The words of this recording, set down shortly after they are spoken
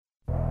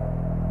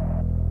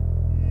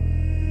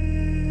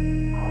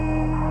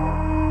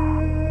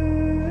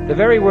The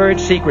very word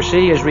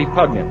secrecy is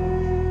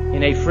repugnant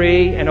in a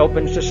free and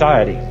open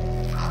society.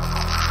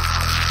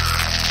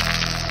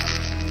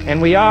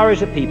 And we are,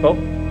 as a people,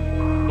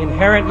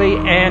 inherently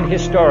and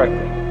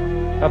historically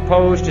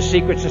opposed to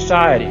secret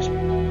societies,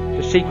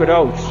 to secret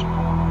oaths,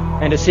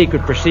 and to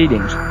secret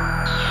proceedings.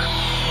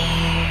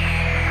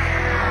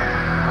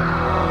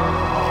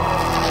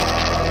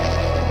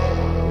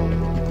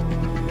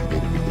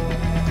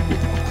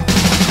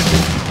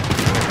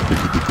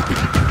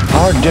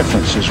 Our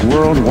differences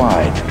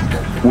worldwide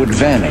would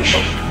vanish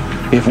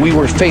if we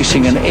were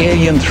facing an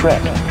alien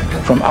threat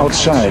from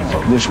outside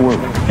this world.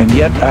 And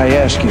yet, I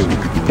ask you,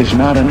 is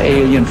not an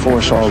alien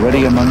force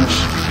already among us?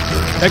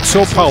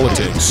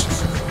 Exopolitics,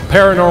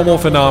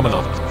 paranormal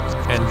phenomena,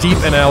 and deep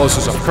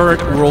analysis of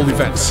current world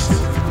events.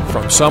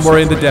 From somewhere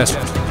in the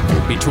desert,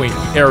 between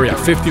Area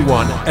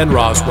 51 and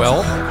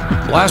Roswell,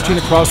 blasting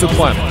across the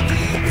planet,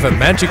 the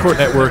Manticore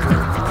Network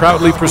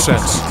proudly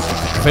presents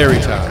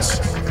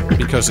Veritas,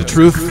 because the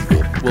truth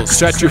will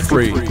set you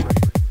free.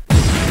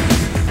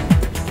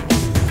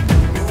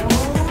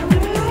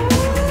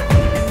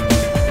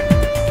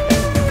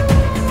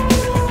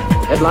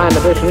 Headline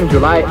edition,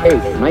 July 8,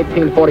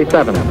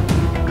 1947.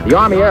 The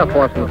Army Air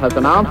Forces has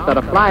announced that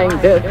a flying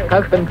disc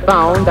has been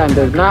found and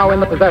is now in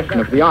the possession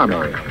of the Army.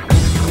 It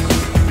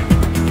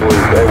was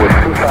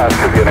too fast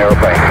to be an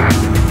airplane.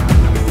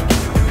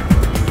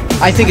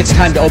 I think it's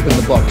time to open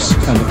the books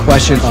on the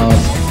question of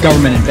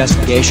government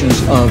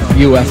investigations of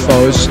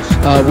UFOs.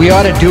 We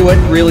ought to do it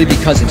really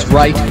because it's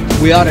right.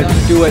 We ought to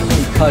do it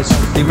because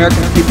the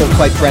American people,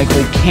 quite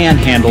frankly, can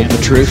handle the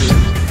truth.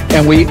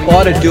 And we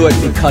ought to do it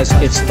because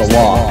it's the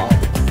law.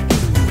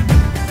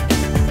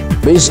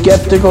 Be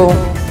skeptical.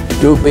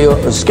 Do be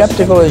as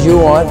skeptical as you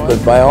want,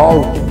 but by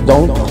all,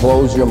 don't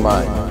close your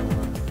mind.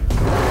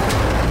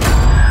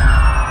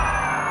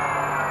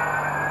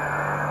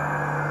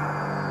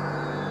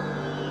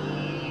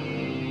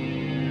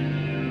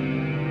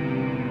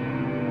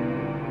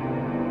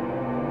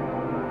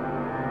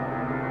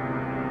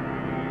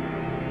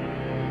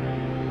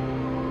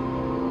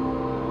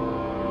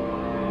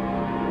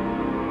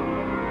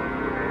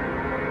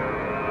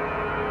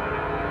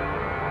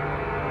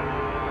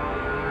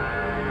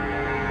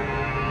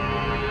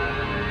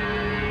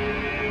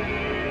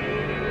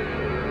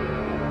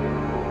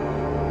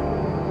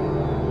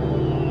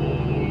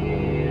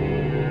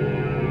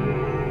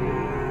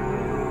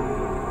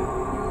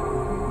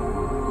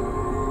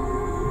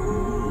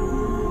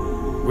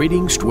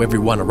 Greetings to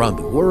everyone around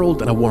the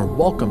world, and a warm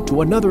welcome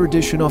to another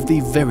edition of the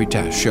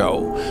Veritas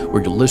Show,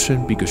 where you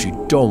listen because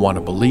you don't want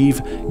to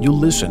believe, you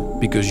listen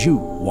because you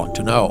want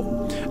to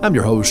know. I'm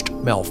your host,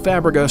 Mel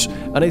Fabregas,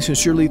 and I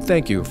sincerely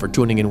thank you for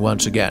tuning in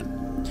once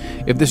again.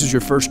 If this is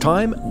your first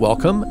time,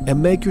 welcome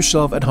and make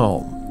yourself at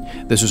home.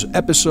 This is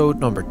episode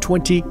number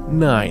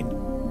 29.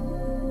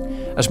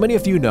 As many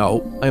of you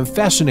know, I am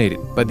fascinated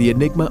by the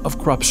enigma of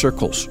crop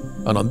circles,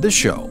 and on this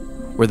show,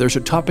 where there's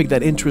a topic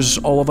that interests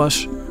all of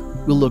us,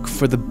 we'll look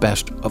for the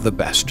best of the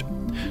best.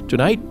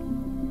 Tonight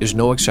is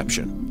no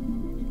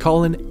exception.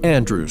 Colin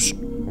Andrews.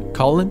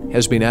 Colin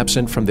has been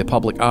absent from the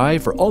public eye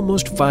for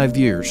almost 5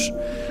 years,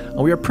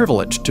 and we are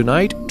privileged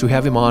tonight to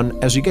have him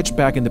on as he gets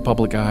back in the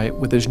public eye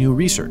with his new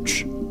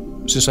research.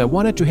 Since I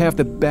wanted to have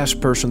the best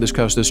person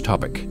discuss this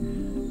topic,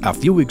 a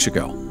few weeks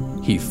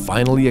ago, he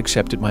finally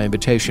accepted my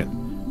invitation.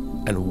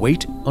 And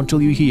wait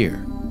until you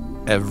hear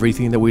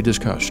everything that we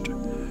discussed.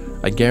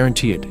 I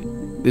guarantee it.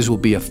 This will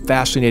be a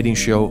fascinating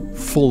show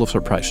full of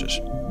surprises.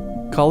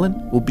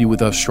 Colin will be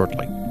with us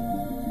shortly.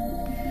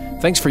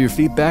 Thanks for your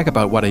feedback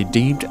about what I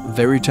deemed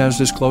Veritas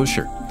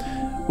Disclosure,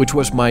 which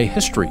was my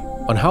history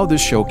on how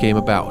this show came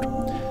about.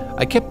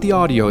 I kept the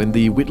audio in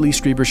the Whitley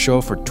Strieber show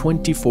for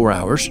 24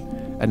 hours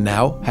and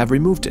now have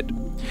removed it.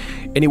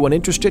 Anyone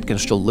interested can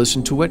still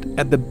listen to it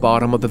at the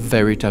bottom of the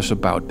Veritas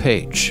About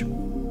page.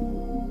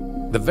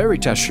 The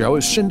Veritas Show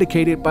is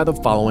syndicated by the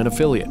following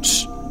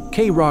affiliates: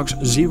 K-Rock's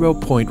Zero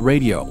Point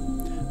Radio,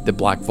 the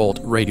Black Vault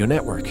Radio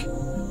Network,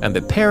 and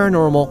the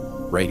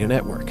Paranormal Radio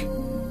Network,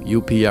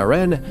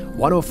 UPRN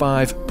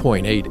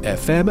 105.8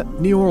 FM,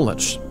 New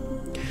Orleans.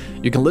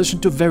 You can listen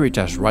to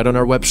Veritas right on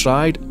our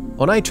website,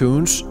 on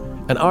iTunes,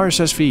 and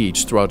RSS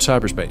feeds throughout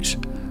cyberspace.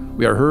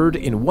 We are heard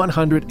in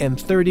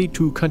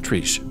 132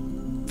 countries.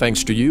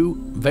 Thanks to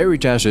you,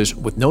 Veritas is,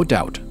 with no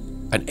doubt,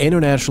 an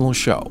international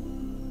show.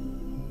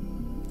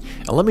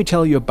 And let me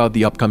tell you about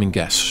the upcoming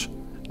guests.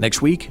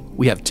 Next week,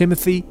 we have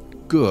Timothy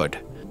Good,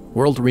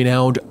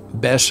 world-renowned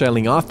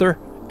best-selling author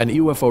and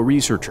UFO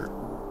researcher.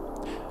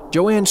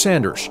 Joanne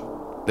Sanders,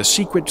 The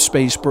Secret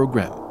Space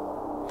Program.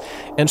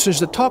 And since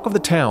the talk of the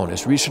town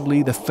is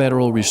recently the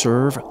Federal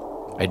Reserve,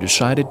 I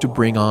decided to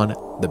bring on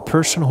the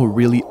person who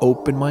really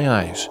opened my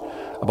eyes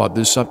about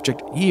this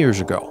subject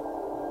years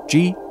ago,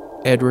 G.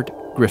 Edward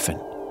Griffin,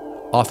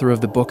 author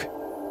of the book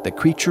The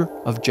Creature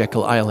of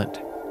Jekyll Island.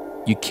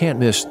 You can't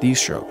miss these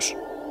shows.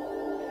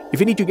 If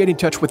you need to get in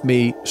touch with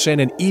me,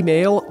 send an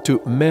email to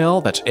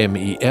Mel, that's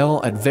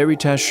M-E-L, at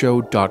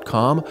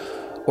veritasshow.com,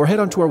 or head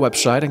onto our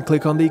website and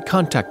click on the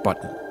contact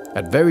button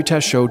at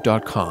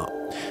veritasshow.com.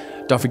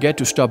 Don't forget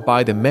to stop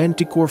by the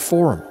Manticore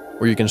Forum,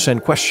 where you can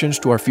send questions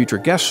to our future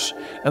guests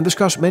and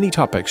discuss many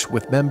topics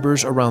with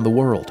members around the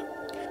world.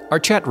 Our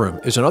chat room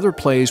is another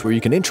place where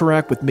you can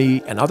interact with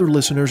me and other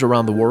listeners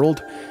around the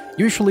world,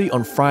 usually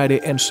on Friday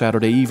and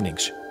Saturday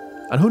evenings.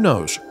 And who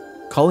knows,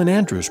 Colin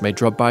Andrews may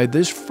drop by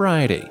this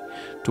Friday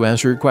to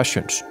answer your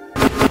questions.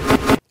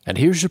 And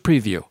here's a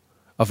preview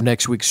of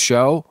next week's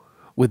show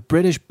with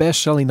British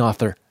best-selling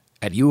author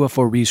and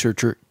UFO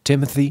researcher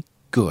Timothy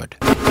Good.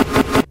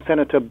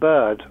 Senator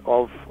Byrd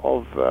of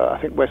I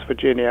think West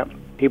Virginia,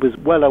 he was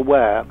well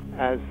aware,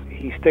 as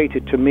he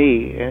stated to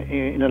me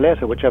in a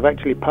letter which I've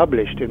actually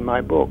published in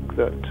my book,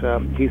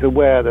 that he's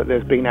aware that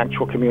there's been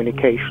actual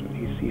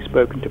communication. He's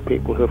spoken to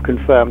people who have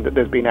confirmed that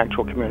there's been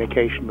actual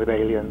communication with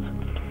aliens,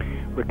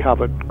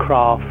 recovered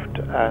craft,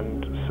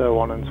 and so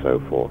on and so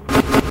forth.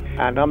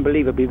 And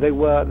unbelievably, they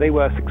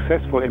were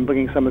successful in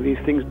bringing some of these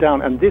things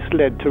down, and this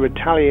led to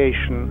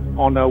retaliation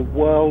on a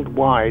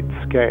worldwide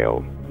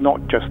scale,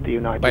 not just the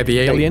United States. By the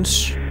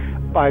aliens?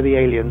 By the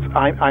aliens,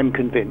 I'm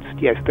convinced.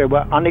 Yes, there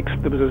was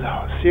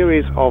a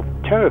series of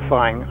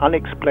terrifying,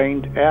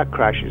 unexplained air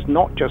crashes,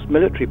 not just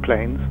military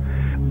planes,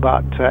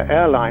 but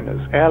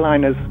airliners.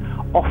 Airliners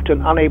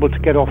often unable to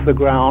get off the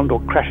ground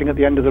or crashing at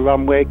the end of the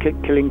runway,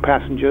 killing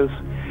passengers.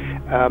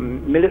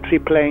 Military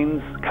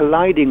planes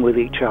colliding with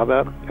each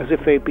other as if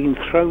they've been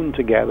thrown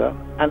together,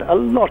 and a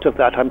lot of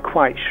that, I'm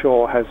quite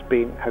sure, has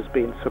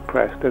been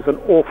suppressed. There's an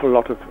awful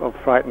lot of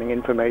frightening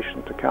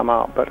information to come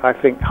out, but I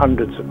think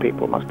hundreds of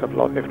people must have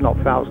lost, if not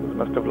thousands,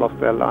 must have lost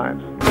their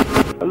lives.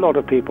 A lot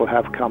of people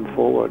have come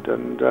forward,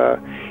 and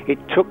it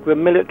took the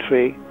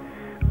military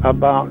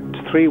about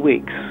 3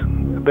 weeks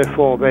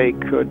before they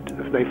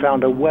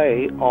found a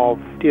way of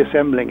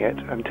deassembling it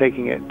and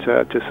taking it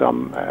to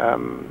some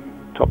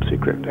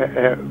top-secret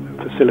air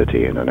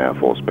facility in an Air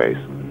Force base.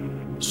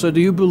 So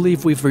do you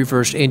believe we've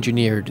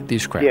reverse-engineered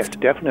these craft? Yes,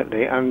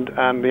 definitely, and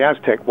the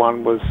Aztec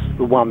one was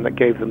the one that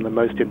gave them the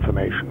most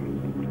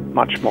information,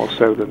 much more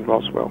so than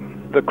Roswell.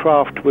 The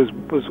craft was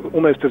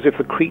almost as if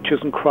the creatures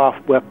and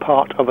craft were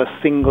part of a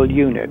single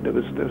unit. There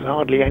was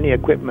hardly any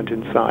equipment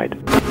inside.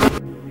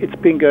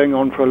 It's been going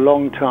on for a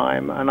long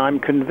time, and I'm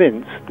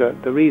convinced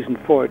that the reason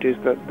for it is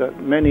that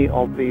many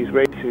of these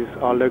races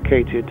are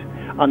located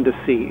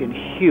undersea in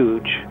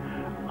huge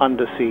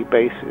undersea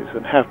bases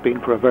and have been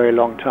for a very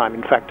long time.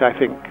 In fact, I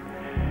think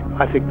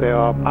they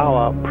are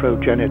our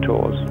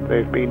progenitors.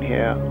 They've been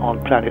here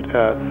on planet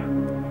Earth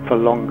for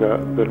longer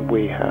than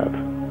we have.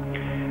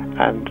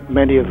 And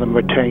many of them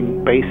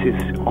retain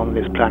bases on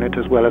this planet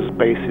as well as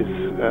bases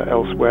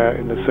elsewhere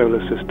in the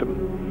solar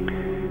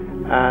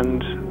system.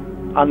 And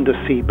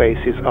undersea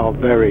bases are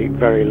very,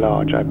 very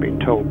large, I've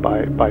been told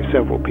by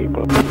several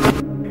people.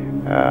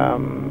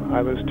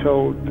 I was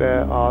told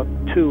there are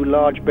 2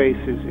 large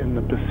bases in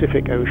the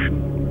Pacific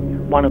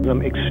Ocean, one of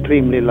them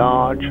extremely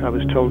large. I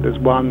was told there's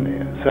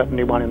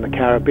certainly one in the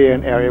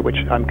Caribbean area, which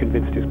I'm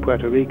convinced is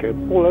Puerto Rico.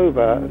 All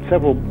over,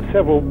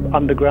 several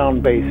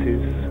underground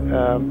bases,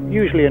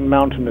 usually in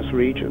mountainous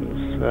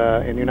regions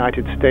in the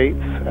United States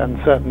and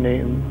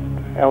certainly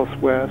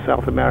elsewhere,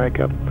 South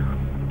America.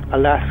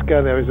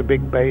 Alaska, there is a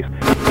big base.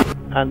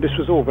 And this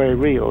was all very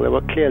real. They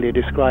were clearly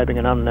describing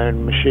an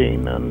unknown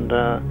machine, and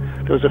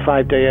there was a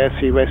 5-day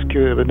air-sea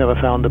rescue that never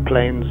found the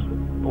planes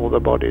or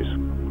the bodies.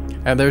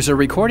 And there's a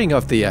recording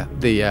of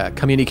the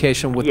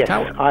communication with the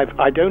tower. Yes,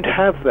 I don't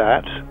have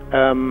that.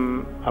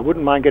 I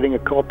wouldn't mind getting a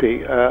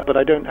copy, but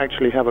I don't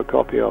actually have a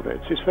copy of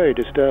it. It's very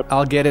disturbing.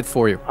 I'll get it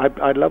for you.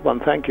 I'd love one.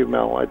 Thank you,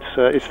 Mel.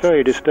 It's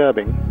very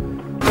disturbing.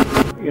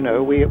 You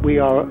know, we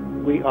are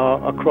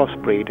a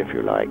crossbreed, if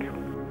you like.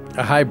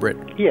 A hybrid.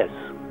 Yes.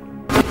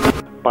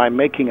 By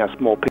making us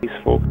more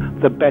peaceful,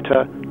 the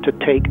better to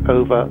take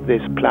over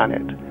this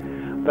planet.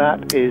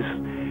 That is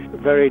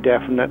very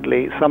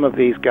definitely, some of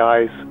these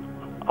guys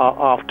are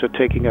after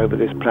taking over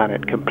this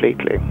planet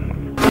completely.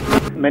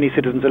 Many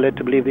citizens are led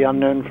to believe the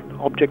unknown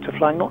objects are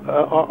flying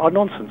are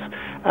nonsense.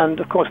 And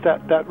of course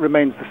that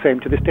remains the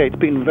same to this day. It's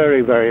been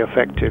very, very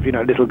effective. You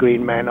know, little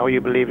green men, you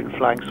believe in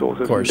flying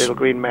saucers and little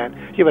green men.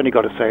 You've only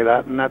got to say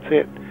that and that's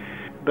it.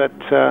 But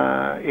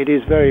it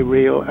is very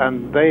real,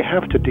 and they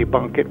have to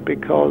debunk it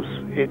because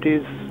it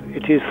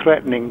is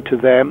threatening to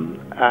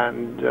them,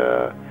 and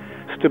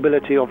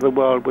stability of the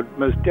world would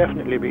most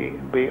definitely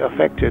be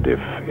affected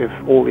if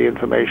all the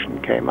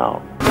information came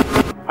out.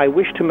 I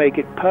wish to make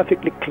it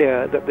perfectly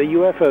clear that the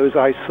UFOs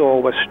I saw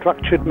were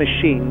structured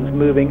machines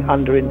moving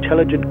under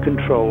intelligent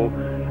control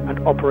and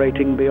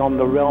operating beyond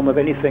the realm of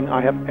anything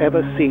I have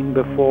ever seen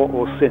before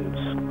or since.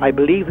 I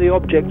believe the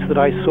objects that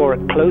I saw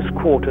at close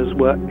quarters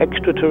were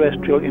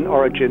extraterrestrial in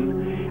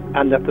origin,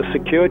 and that the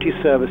security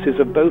services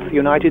of both the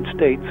United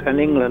States and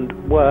England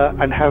were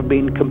and have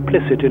been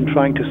complicit in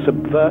trying to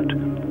subvert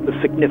the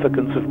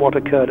significance of what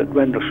occurred at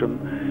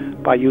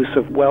Rendlesham by use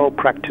of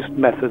well-practiced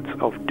methods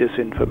of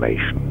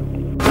disinformation.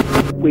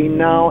 We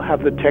now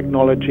have the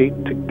technology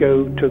to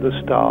go to the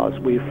stars.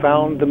 We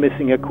found the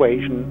missing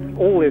equation.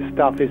 All this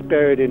stuff is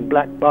buried in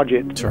black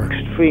budget,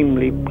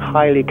 extremely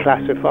highly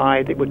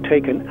classified. It would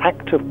take an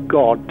act of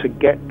God to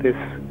get this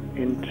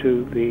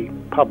into the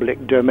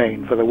public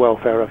domain for the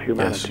welfare of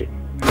humanity.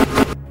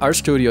 Yes. Our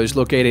studio is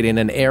located in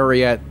an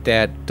area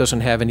that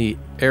doesn't have any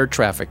air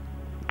traffic,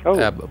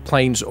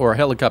 planes or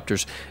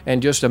helicopters.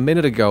 And just a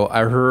minute ago,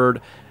 I heard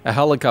a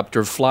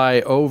helicopter fly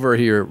over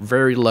here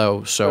very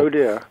low. So oh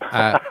dear.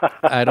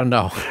 I don't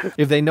know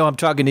if they know I'm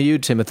talking to you,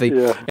 Timothy.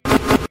 Yeah.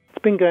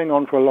 It's been going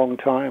on for a long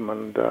time,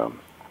 and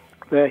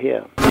they're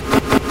here.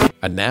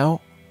 And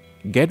now,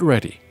 get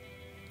ready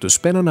to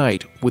spend a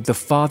night with the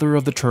father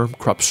of the term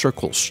crop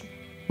circles.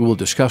 We will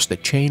discuss the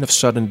chain of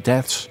sudden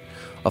deaths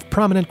of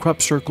prominent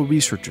crop circle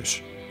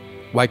researchers,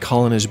 why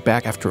Colin is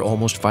back after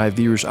almost 5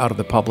 years out of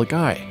the public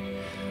eye,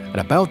 and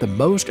about the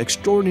most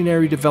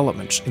extraordinary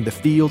developments in the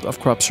field of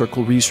crop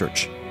circle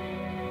research.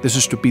 This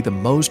is to be the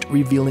most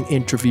revealing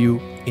interview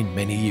in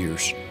many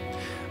years.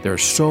 There are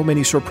so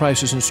many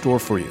surprises in store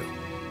for you.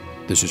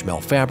 This is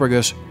Mel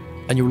Fabregas,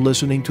 and you're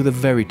listening to The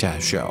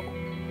Veritas Show.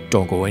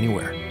 Don't go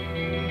anywhere.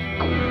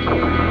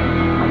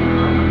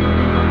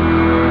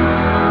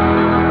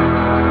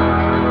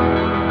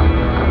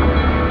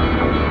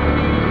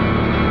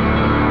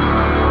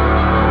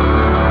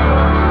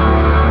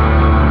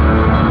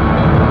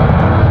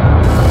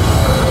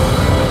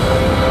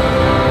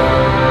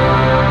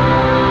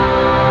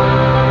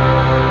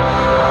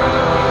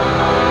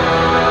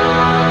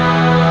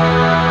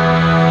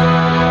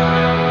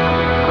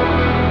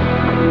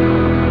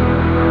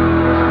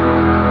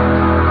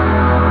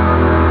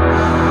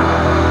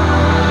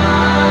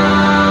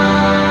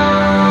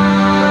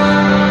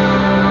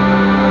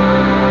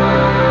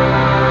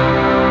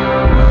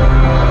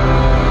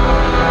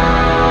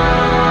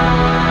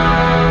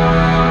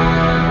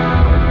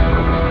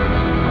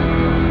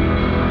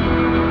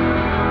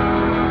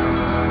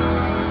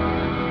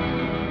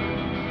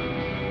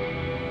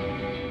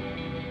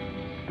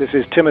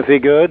 This is Timothy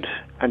Good,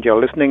 and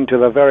you're listening to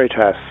The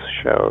Veritas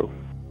Show.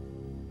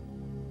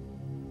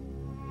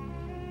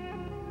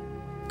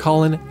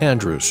 Colin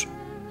Andrews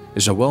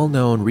is a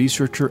well-known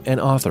researcher and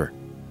author,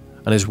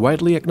 and is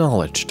widely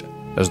acknowledged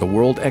as the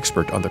world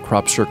expert on the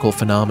crop circle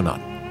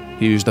phenomenon.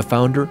 He is the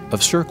founder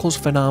of Circles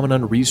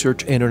Phenomenon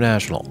Research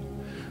International,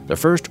 the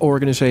first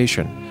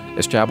organization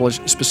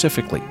established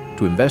specifically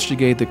to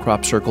investigate the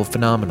crop circle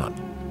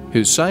phenomenon.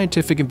 His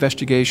scientific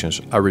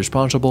investigations are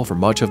responsible for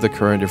much of the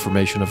current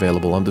information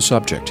available on the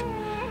subject.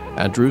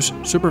 Andrews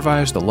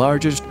supervised the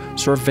largest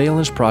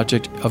surveillance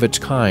project of its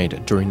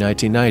kind during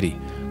 1990,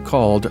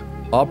 called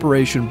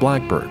Operation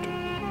Blackbird.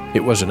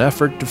 It was an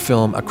effort to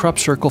film a crop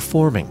circle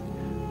forming,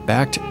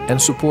 backed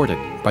and supported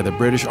by the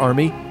British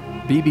Army,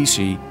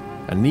 BBC,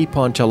 and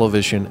Nippon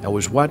Television, and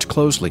was watched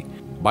closely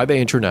by the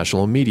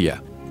international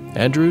media.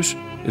 Andrews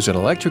is an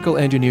electrical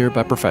engineer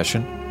by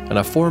profession and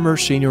a former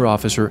senior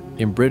officer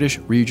in British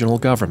regional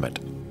government.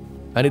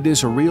 And it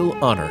is a real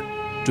honor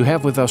to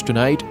have with us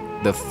tonight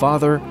the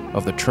father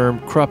of the term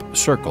crop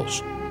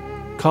circles,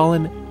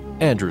 Colin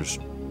Andrews.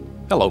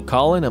 Hello,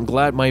 Colin. I'm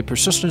glad my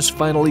persistence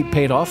finally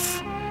paid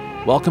off.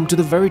 Welcome to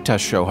the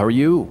Veritas Show. How are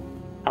you?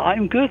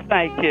 I'm good,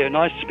 thank you.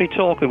 Nice to be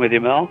talking with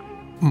you, Mel.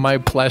 My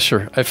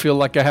pleasure. I feel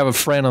like I have a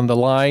friend on the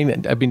line,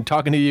 and I've been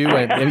talking to you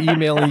and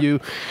emailing you,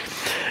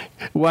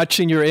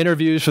 watching your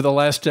interviews for the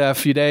last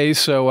few days,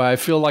 so I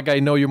feel like I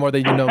know you more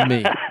than you know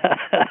me.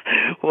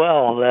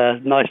 Well,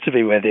 nice to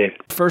be with you.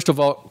 First of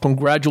all,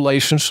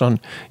 congratulations on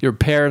your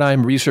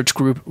Paradigm Research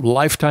Group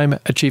Lifetime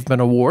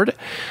Achievement Award.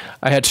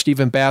 I had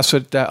Stephen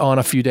Bassett on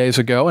a few days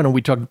ago, and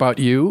we talked about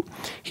you.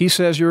 He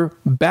says you're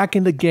back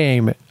in the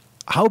game.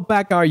 How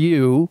back are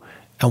you,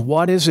 and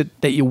what is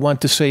it that you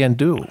want to say and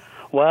do?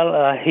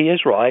 Well, he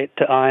is right.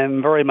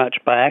 I'm very much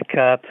back.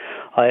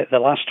 The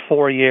last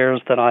 4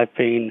 years that I've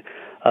been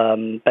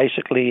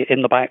basically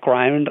in the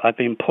background, I've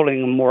been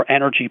pulling more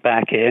energy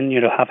back in,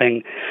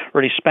 having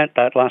really spent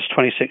that last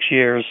 26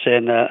 years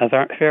in a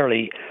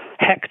fairly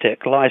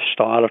hectic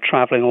lifestyle of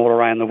traveling all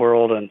around the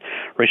world and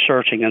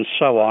researching and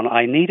so on.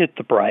 I needed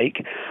the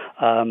break,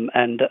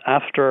 and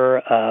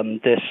after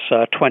this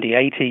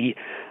 2080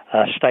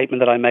 statement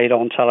that I made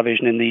on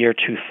television in the year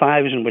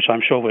 2000, which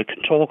I'm sure we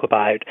can talk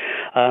about,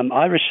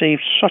 I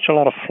received such a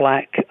lot of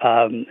flack,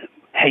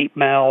 hate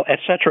mail,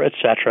 etc.,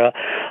 etc.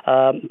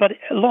 But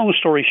long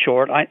story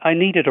short, I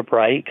needed a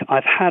break.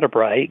 I've had a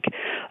break.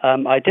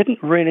 I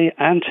didn't really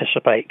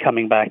anticipate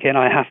coming back in,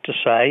 I have to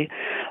say,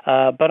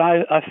 but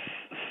I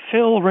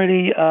feel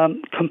really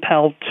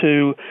compelled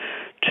to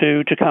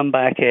come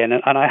back in,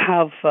 and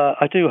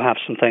I do have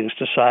some things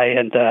to say,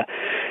 and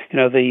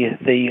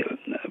the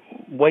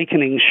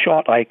awakening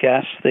shot, I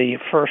guess, the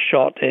first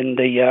shot in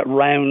the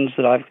rounds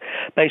that I've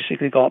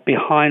basically got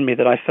behind me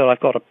that I feel I've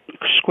got to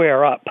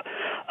square up,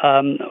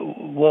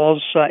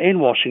 was in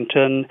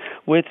Washington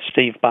with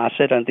Steve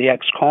Bassett and the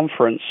X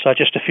conference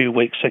just a few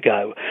weeks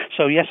ago.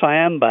 So yes, I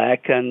am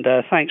back, and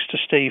thanks to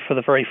Steve for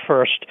the very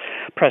first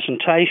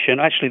presentation,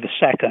 actually the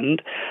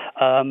second.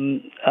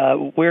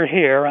 We're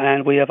here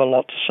and we have a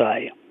lot to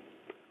say.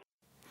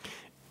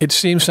 It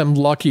seems I'm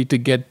lucky to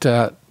get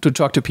to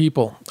talk to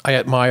people I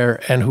admire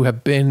and who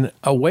have been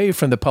away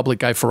from the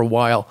public eye for a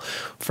while.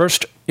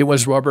 First, it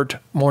was Robert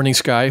Morning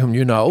Sky, whom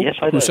you know, yes,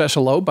 I who do. says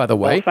hello, by the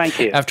way. Well, thank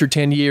you. After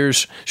 10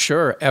 years,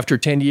 after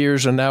 10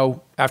 years and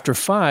now after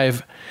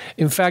 5.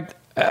 In fact,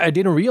 I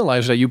didn't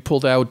realize that you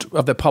pulled out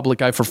of the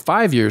public eye for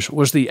 5 years.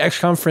 Was the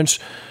X-Conference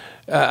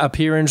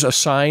appearance a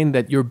sign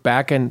that you're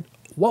back? And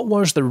what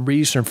was the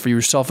reason for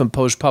your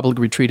self-imposed public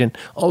retreat? And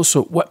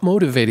also, what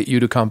motivated you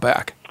to come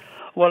back?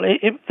 Well,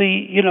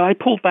 I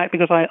pulled back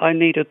because I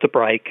needed the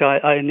break.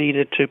 I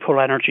needed to pull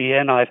energy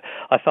in. I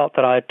felt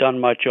that I had done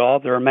my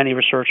job. There are many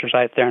researchers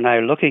out there now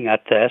looking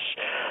at this.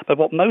 But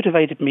what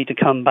motivated me to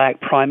come back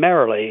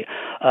primarily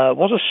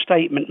was a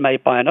statement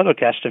made by another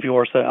guest of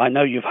yours that I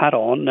know you've had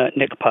on,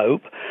 Nick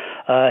Pope,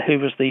 who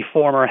was the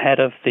former head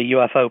of the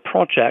UFO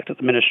project at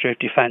the Ministry of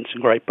Defense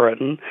in Great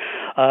Britain.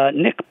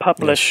 Nick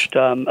published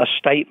a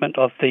statement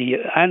of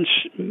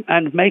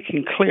and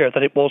making clear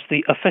that it was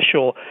the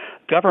official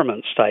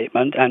government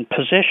statement and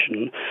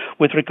position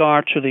with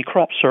regard to the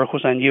crop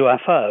circles and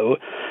UFO,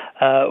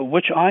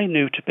 which I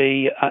knew to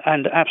be,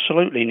 and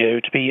absolutely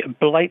knew to be,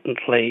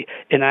 blatantly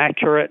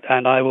inaccurate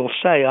and I will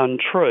say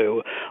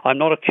untrue. I'm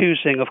not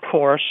accusing, of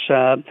course,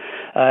 I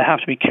have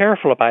to be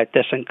careful about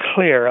this and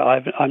clear,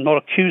 I'm not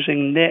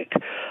accusing Nick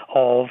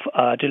of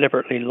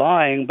deliberately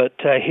lying, but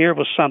here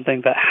was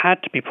something that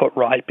had to be put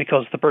right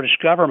because the British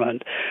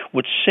government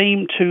would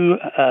seem to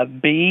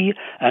be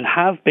and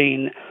have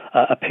been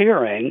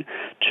appearing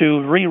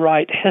to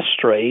rewrite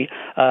history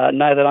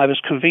now that I was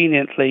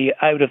conveniently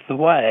out of the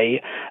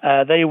way.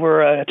 They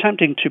were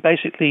attempting to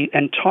basically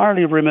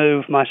entirely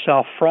remove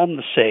myself from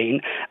the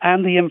scene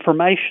and the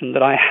information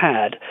that I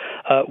had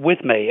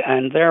with me.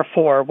 And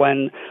therefore,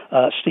 when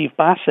Steve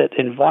Bassett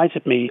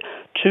invited me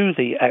to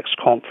the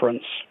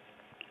X-Conference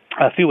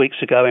a few weeks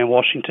ago in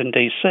Washington,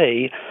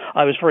 D.C.,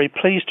 I was very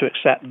pleased to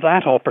accept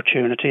that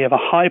opportunity of a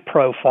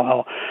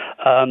high-profile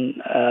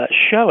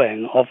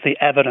showing of the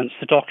evidence,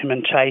 the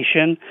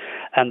documentation,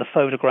 and the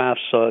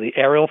photographs, the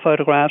aerial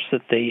photographs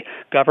that the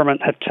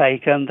government had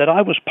taken that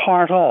I was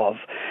part of.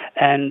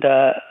 And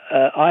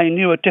I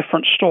knew a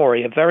different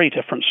story, a very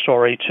different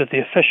story to the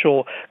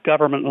official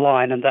government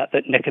line and that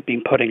Nick had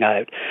been putting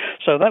out.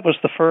 So that was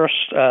the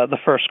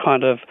first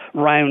kind of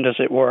round, as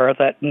it were,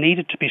 that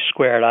needed to be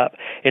squared up.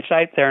 It's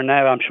out there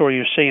now. I'm sure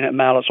you've seen it,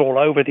 Mel. It's all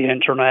over the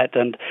internet,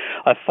 and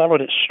I followed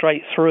it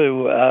straight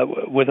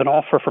through with an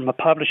offer from a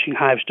publishing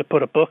house to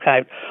put a book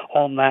out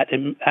on that,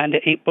 and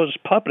it was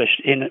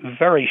published in a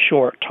very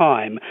short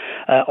time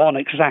on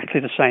exactly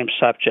the same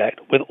subject,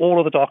 with all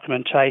of the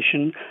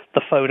documentation,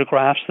 the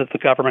photographs that the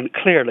government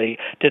clearly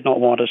did not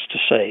want us to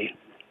see.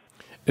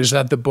 Is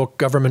that the book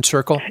Government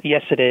Circle?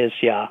 Yes, it is,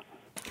 yeah.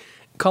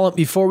 Colin,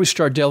 before we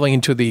start delving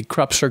into the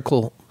crop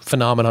circle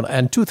phenomenon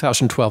and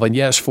 2012, and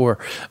yes, for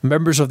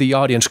members of the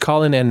audience,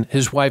 Colin and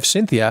his wife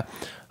Cynthia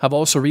have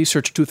also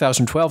researched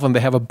 2012, and they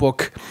have a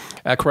book,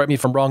 correct me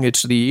if I'm wrong,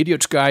 it's The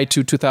Idiot's Guide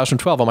to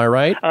 2012, am I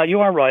right?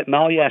 You are right,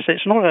 Mel, yes.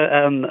 It's not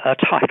a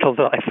title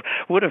that I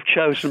would have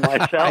chosen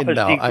myself as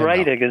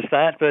degrading as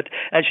that, but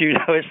as you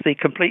know, it's the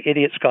Complete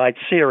Idiot's Guide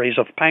series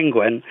of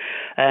Penguin,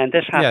 and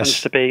this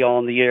happens to be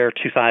on the year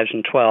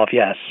 2012,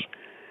 yes.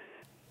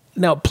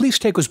 Now, please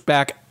take us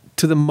back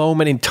to the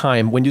moment in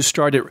time when you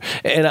started,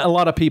 and a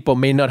lot of people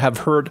may not have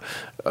heard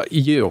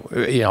you.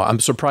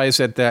 I'm surprised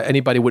that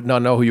anybody would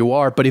not know who you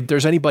are, but if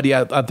there's anybody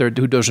out there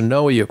who doesn't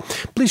know you,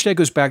 please take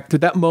us back to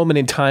that moment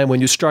in time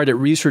when you started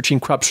researching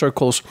crop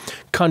circles,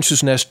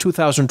 consciousness,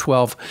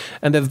 2012,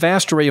 and the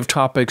vast array of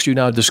topics you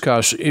now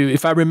discuss.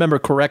 If I remember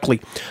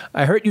correctly,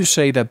 I heard you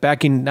say that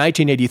back in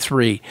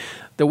 1983,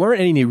 there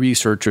weren't any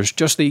researchers,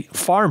 just the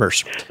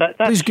farmers.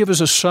 Please give us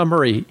a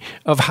summary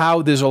of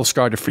how this all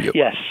started for you.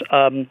 Yes.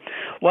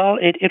 Well,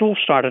 it all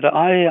started.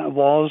 I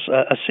was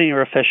a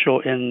senior official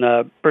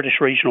in British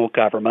regional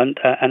government,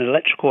 an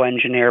electrical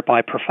engineer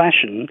by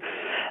profession,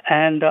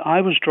 and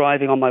I was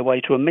driving on my way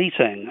to a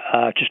meeting,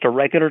 just a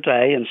regular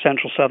day in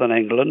central southern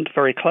England,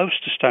 very close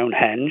to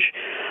Stonehenge.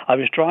 I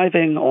was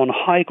driving on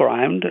high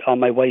ground on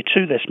my way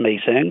to this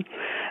meeting,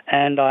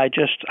 and I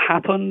just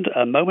happened,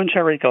 a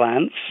momentary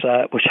glance,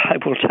 which I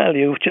will tell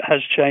you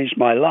has changed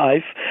my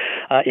life.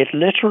 It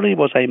literally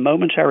was a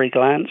momentary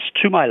glance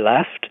to my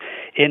left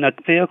in a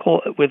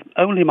vehicle with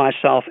only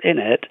myself in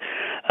it,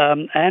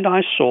 and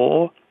I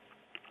saw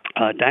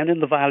down in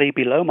the valley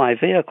below my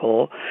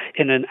vehicle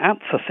in an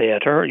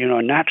amphitheater,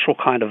 a natural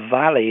kind of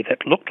valley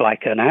that looked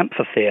like an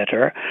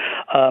amphitheater,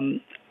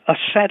 a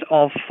set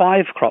of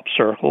 5 crop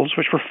circles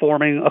which were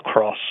forming a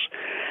cross.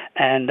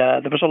 And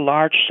there was a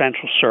large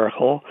central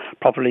circle,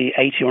 probably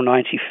 80 or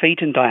 90 feet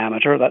in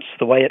diameter. That's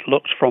the way it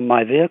looked from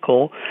my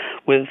vehicle,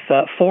 with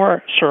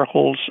 4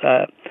 circles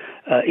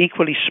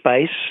equally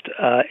spaced,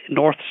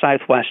 north,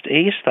 south, west,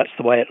 east. That's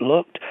the way it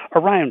looked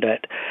around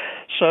it.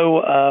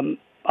 So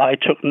I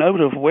took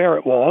note of where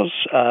it was.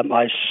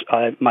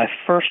 My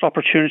first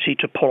opportunity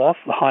to pull off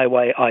the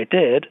highway, I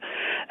did,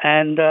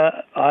 and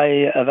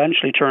I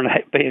eventually turned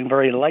out being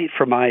very late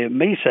for my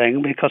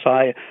meeting because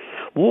I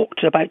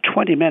walked about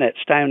 20 minutes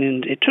down,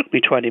 it took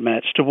me 20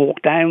 minutes to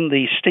walk down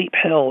the steep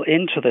hill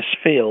into this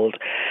field.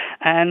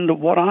 And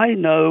what I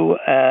know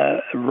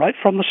right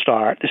from the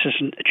start, this is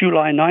in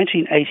July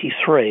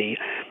 1983,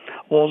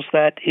 was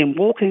that in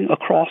walking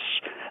across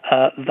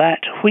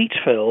that wheat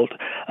field,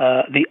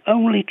 the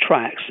only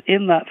tracks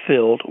in that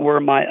field were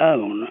my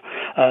own.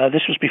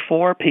 This was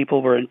before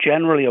people were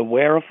generally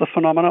aware of the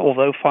phenomena,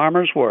 although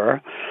farmers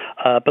were,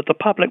 but the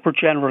public were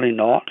generally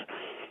not.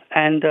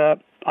 And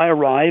I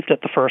arrived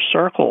at the first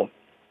circle.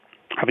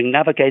 Having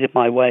navigated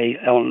my way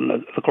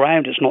on the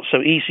ground, it's not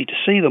so easy to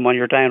see them when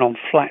you're down on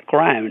flat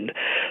ground.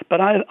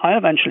 But I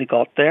eventually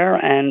got there,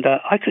 and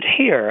I could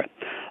hear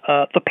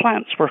the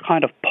plants were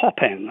kind of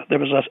popping. There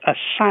was a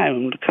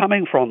sound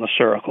coming from the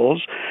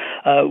circles,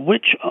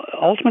 which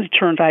ultimately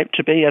turned out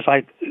to be, as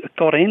I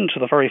got into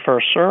the very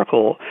first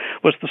circle,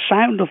 was the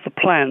sound of the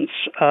plants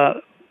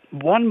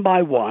one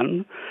by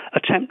one,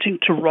 attempting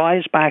to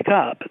rise back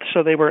up.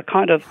 So they were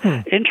kind of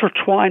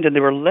intertwined and they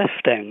were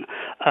lifting,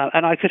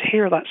 and I could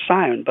hear that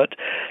sound.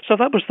 So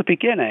that was the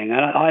beginning,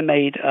 and I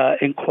made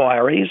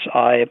inquiries.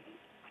 I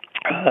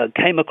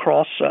came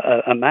across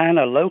a man,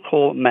 a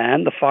local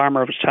man. The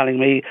farmer was telling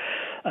me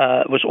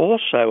was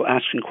also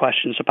asking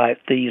questions about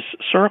these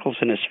circles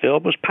in his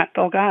field was Pat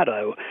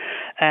Delgado.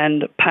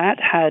 And Pat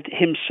had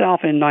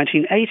himself in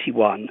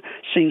 1981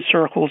 seen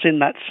circles in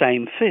that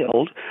same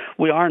field.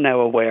 We are now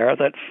aware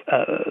that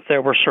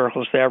there were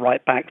circles there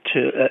right back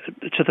to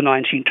the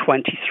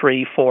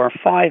 1923, 4,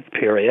 5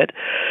 period.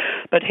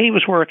 But he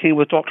was working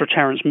with Dr.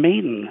 Terence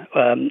Meaden.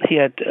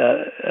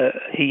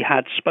 He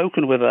had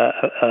spoken with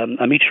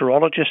a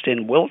meteorologist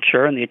in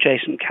Wiltshire, in the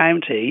adjacent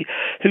county,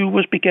 who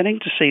was beginning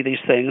to see these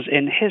things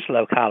in his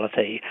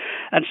locality.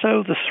 And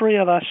so the three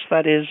of us,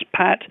 that is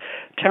Pat,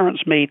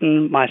 Terence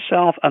Meaden,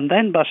 myself, and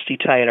then Busty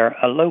Taylor,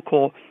 a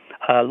local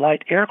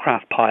light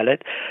aircraft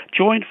pilot,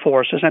 joined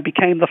forces and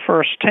became the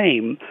first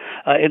team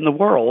in the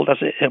world.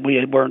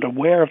 We weren't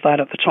aware of that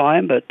at the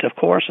time, but of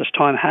course, as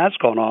time has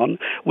gone on,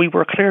 we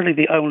were clearly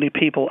the only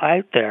people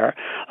out there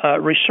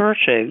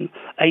researching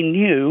a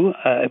new,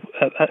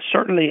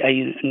 certainly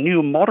a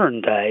new modern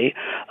day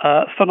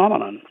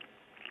phenomenon.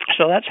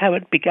 So that's how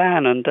it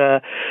began, and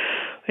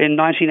in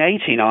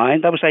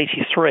 1989, that was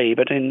 83,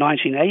 but in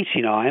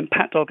 1989,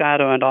 Pat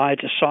Delgado and I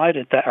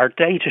decided that our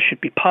data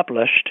should be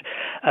published.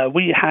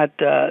 We had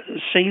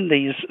seen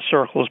these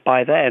circles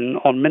by then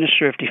on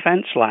Ministry of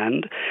Defense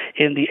land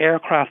in the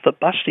aircraft that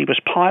Busty was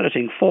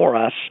piloting for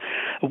us.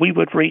 We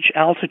would reach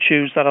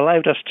altitudes that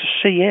allowed us to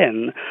see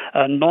in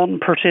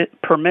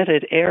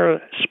non-permitted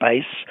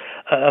airspace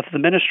of the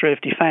Ministry of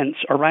Defense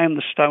around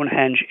the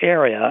Stonehenge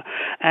area,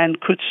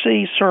 and could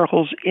see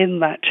circles in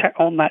that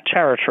on that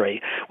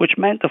territory, which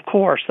meant, of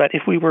course, that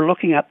if we were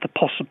looking at the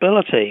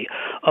possibility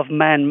of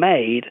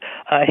man-made,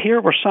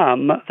 here were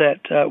some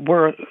that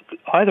were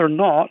either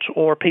not,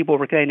 or people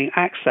were gaining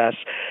access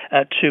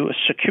to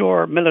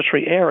secure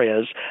military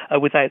areas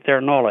without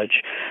their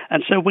knowledge.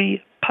 And so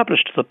we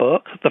published the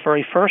book, the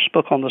very first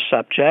book on the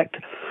subject,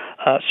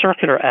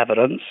 Circular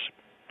Evidence.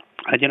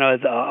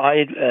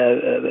 I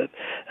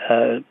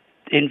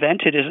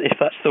invented, if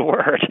that's the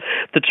word,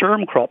 the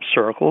term crop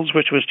circles,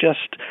 which was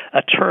just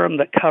a term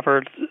that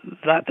covered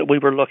that we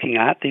were looking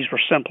at. These were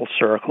simple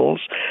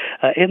circles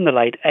in the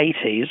late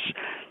 80s.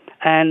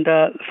 And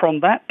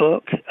from that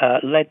book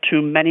led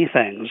to many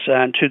things,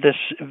 and to this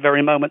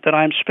very moment that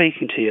I'm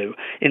speaking to you,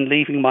 in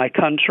leaving my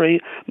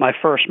country, my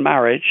first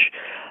marriage,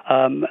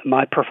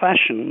 my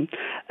profession,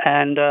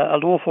 and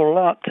an awful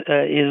lot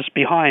is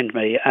behind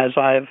me as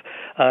I've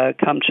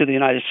come to the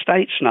United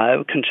States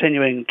now,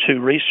 continuing to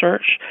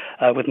research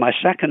with my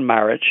second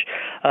marriage.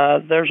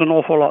 There's an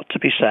awful lot to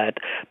be said,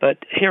 but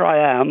here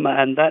I am,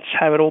 and that's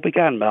how it all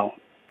began, Mel.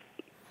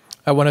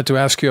 I wanted to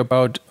ask you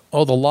about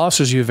all the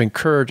losses you've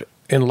incurred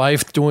in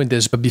life doing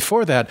this. But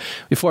before that,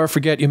 before I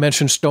forget, you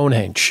mentioned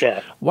Stonehenge.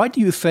 Yeah. Why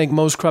do you think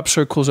most crop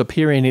circles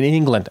appearing in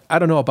England, I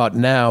don't know about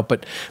now,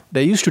 but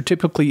they used to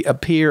typically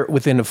appear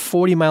within a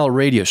 40-mile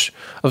radius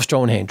of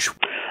Stonehenge?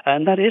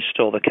 And that is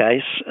still the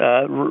case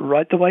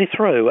right the way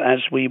through, as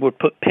we would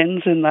put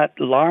pins in that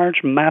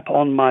large map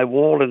on my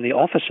wall in the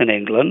office in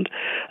England,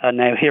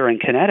 now here in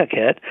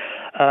Connecticut.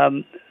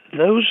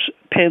 Those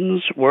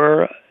pins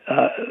were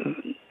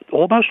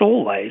almost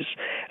always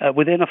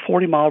within a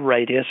 40-mile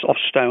radius of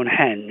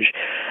Stonehenge,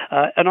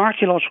 an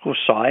archaeological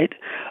site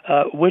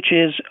which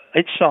is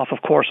itself,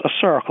 of course, a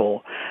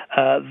circle.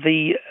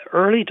 The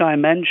early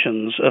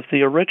dimensions of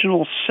the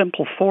original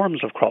simple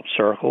forms of crop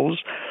circles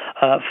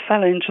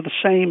fell into the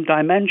same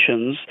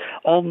dimensions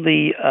on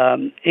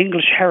the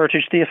English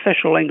heritage, the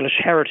official English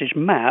heritage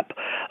map,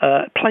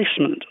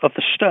 placement of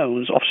the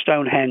stones of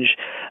Stonehenge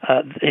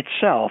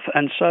itself.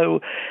 And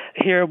so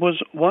here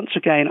was once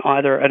again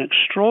either an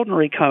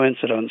extraordinary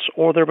coincidence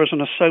or there was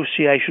an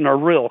association or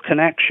real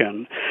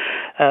connection.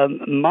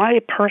 My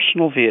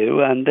personal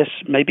view, and this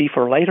may be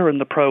for later in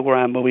the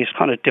program where we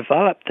kind of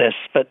develop this,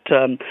 but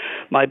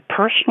my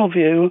personal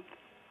view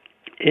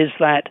is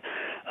that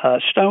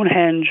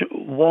Stonehenge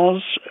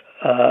was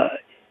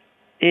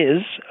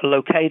is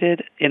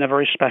located in a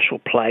very special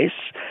place.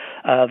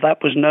 That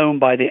was known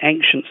by the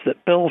ancients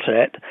that built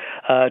it,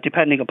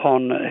 depending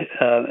upon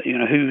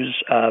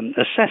whose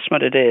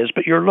assessment it is.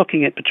 But you're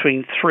looking at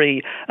between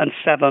 3,000 and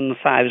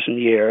 7,000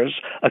 years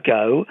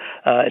ago.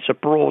 It's a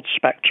broad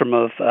spectrum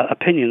of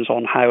opinions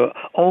on how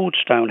old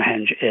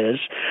Stonehenge is.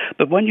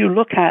 But when you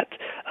look at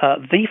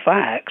the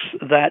facts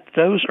that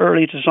those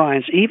early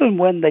designs, even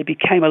when they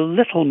became a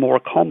little more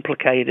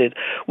complicated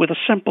with a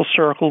simple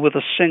circle with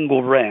a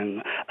single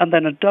ring and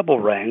then a double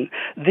ring,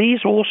 these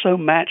also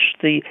matched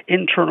the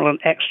internal and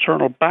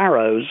external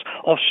barrows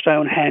of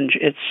Stonehenge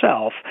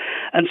itself.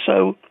 And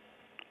so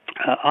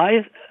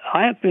I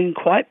have been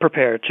quite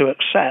prepared to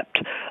accept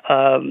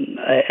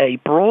a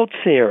broad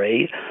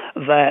theory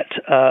that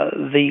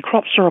the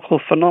crop circle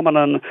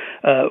phenomenon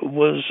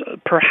was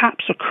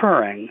perhaps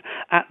occurring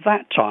at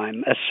that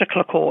time, a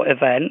cyclical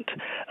event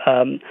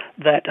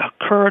that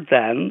occurred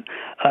then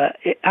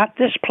at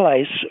this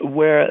place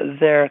where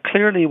there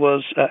clearly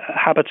was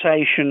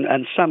habitation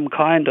and some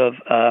kind of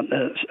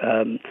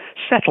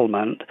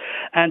settlement,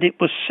 and it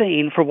was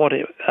seen for what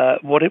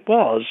it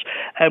was.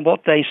 And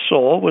what they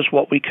saw was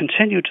what we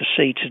continue to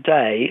see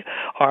today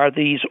are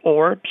these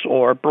orbs,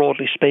 or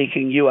broadly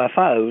speaking,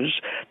 UFOs,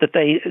 that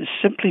they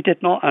simply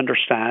did not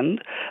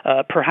understand,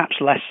 perhaps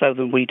less so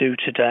than we do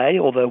today,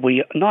 although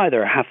we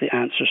neither have the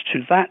answers to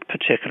that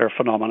particular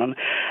phenomenon.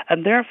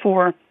 And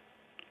therefore,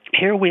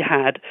 here we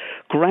had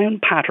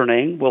ground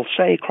patterning, we'll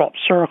say crop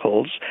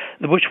circles,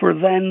 which were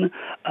then,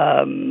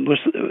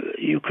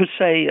 you could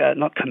say,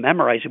 not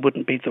commemorated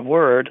wouldn't be the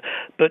word,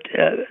 but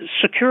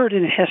secured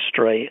in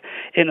history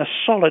in a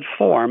solid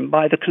form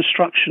by the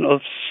construction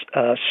of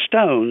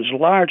stones,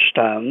 large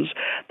stones,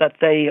 that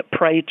they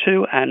prayed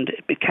to, and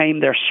it became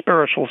their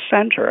spiritual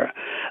center,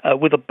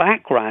 with a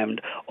background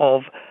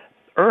of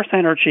earth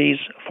energies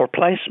for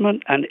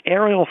placement and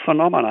aerial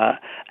phenomena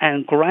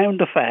and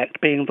ground effect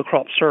being the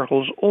crop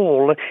circles,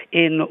 all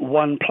in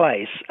one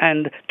place.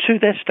 And to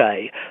this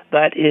day,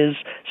 that is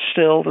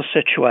still the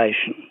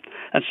situation.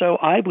 And so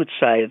I would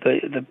say,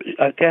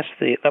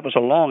 that was a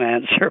long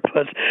answer,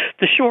 but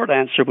the short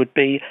answer would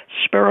be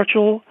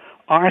spiritual,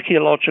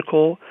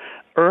 archaeological,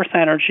 earth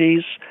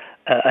energies,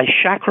 a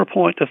chakra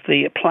point of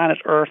the planet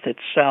Earth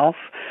itself,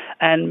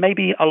 and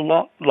maybe a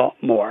lot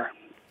more.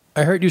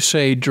 I heard you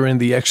say during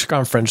the X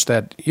conference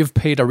that you've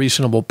paid a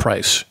reasonable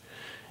price.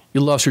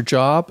 You lost your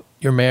job,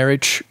 your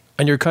marriage,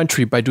 and your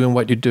country by doing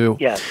what you do.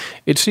 Yes.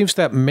 It seems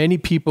that many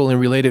people in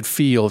related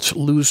fields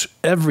lose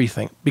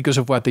everything because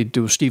of what they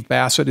do. Steve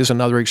Bassett is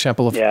another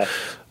example of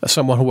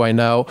someone who I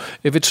know.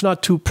 If it's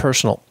not too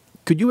personal,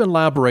 could you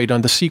elaborate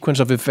on the sequence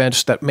of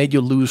events that made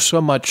you lose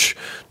so much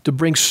to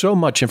bring so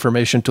much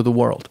information to the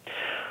world?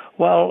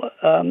 Well,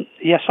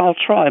 yes, I'll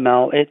try,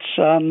 Mel. It's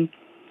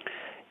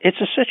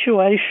a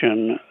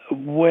situation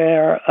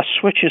where a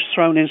switch is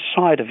thrown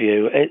inside of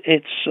you.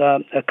 It's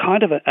a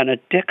kind of an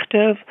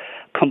addictive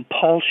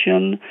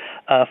compulsion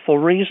for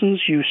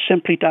reasons you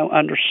simply don't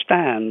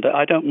understand.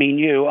 I don't mean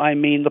you, I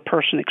mean the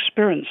person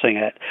experiencing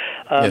it.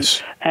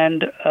 Yes.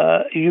 And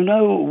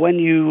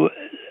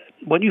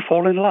when you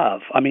fall in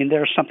love, I mean,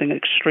 there's something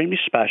extremely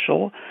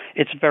special.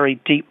 It's very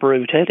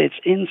deep-rooted. It's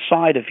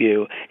inside of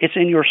you. It's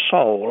in your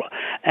soul.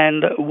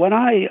 And when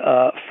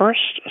I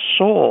first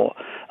saw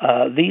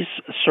these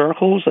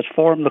circles that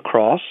form the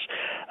cross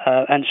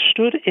and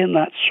stood in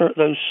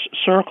those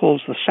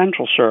circles, the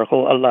central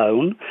circle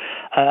alone,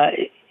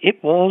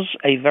 it was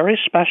a very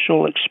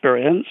special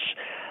experience.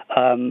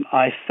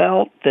 I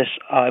felt this.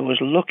 I was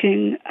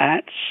looking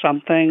at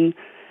something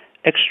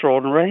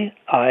extraordinary.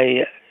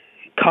 I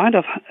kind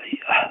of,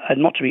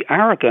 not to be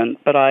arrogant,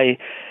 but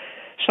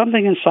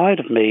something inside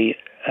of me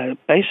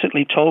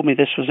basically told me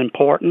this was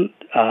important,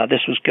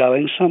 this was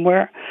going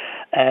somewhere,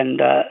 and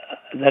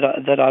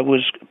that I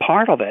was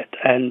part of it.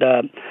 And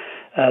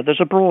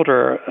there's a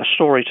broader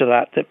story to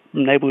that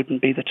maybe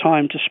wouldn't be the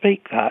time to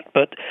speak that,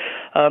 but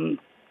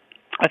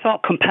I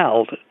felt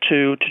compelled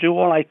to do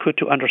all I could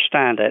to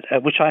understand it,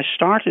 which I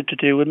started to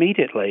do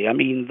immediately. I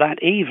mean,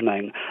 that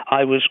evening,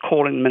 I was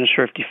calling the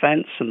Minister of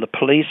Defense and the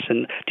police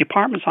and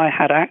departments I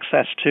had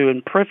access to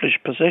and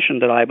privileged position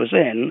that I was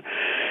in,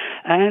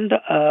 and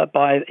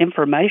by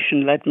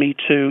information led me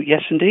to,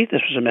 yes, indeed,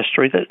 this was a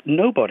mystery that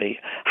nobody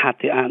had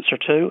the answer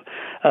to.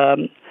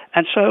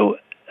 And so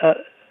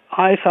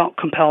I felt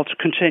compelled to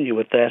continue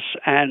with this,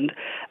 and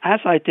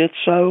as I did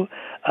so,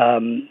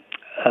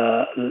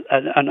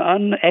 an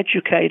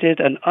uneducated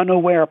and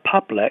unaware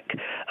public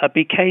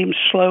became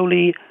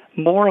slowly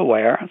more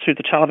aware through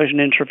the television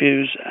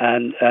interviews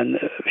and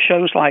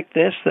shows like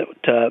this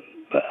that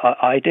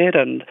I did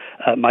and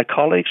my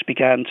colleagues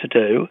began to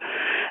do.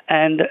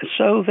 And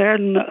so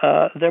then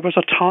there was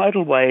a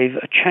tidal wave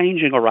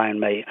changing around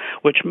me,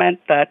 which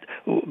meant that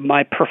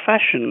my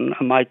profession,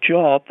 my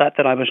job, that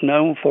I was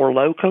known for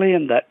locally,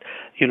 and that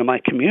my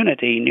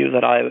community knew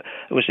that I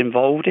was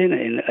involved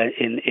in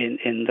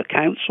the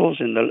councils,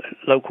 in the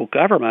local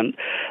government.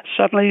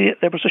 Suddenly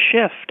there was a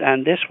shift,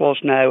 and this was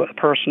now a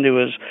person who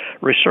was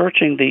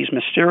researching these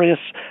mysterious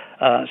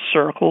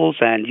circles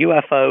and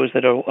UFOs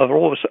that are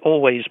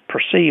always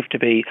perceived to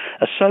be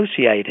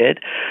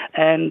associated,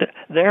 and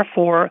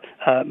therefore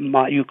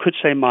you could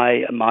say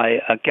my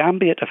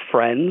gambit of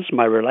friends,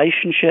 my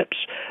relationships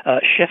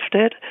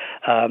shifted.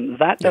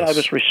 That I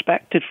was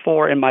respected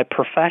for in my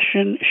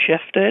profession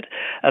shifted,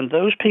 and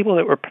those people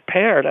that were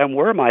prepared and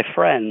were my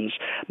friends,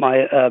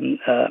 my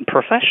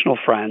professional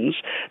friends,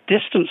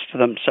 distanced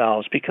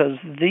themselves because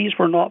these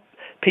were not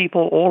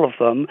people, all of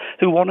them,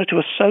 who wanted to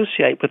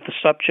associate with the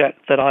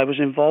subject that I was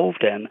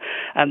involved in.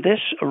 And this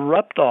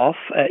rubbed off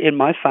in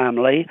my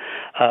family.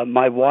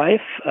 My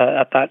wife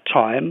at that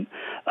time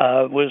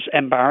was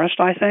embarrassed,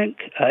 I think,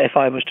 if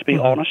I was to be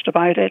honest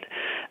about it.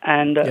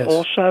 And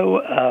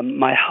also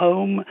my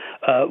home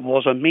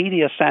was a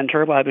media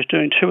center where I was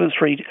doing 2 and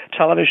 3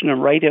 television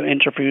and radio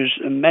interviews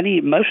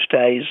most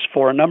days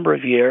for a number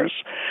of years.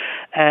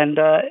 And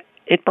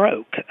it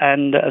broke,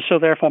 and so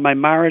therefore my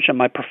marriage and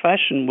my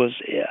profession was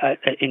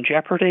in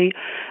jeopardy,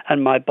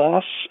 and my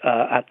boss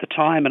at the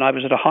time, and I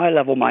was at a high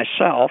level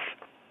myself,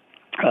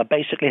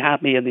 basically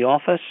had me in the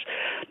office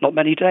not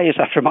many days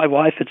after my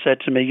wife had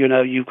said to me,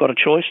 you've got a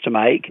choice to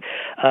make.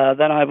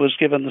 Then I was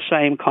given the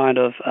same kind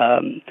of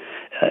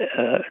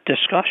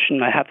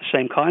discussion. I had the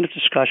same kind of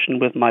discussion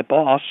with my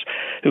boss,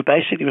 who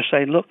basically was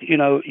saying, look,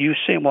 you've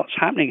seen what's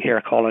happening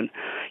here, Colin.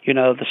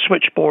 The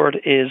switchboard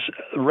is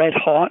red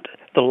hot.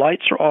 The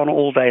lights are on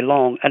all day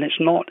long, and it's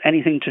not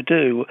anything to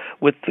do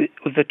with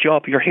the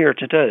job you're here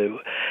to do.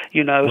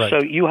 Right.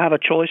 So you have a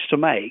choice to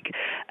make.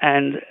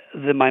 And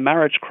my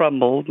marriage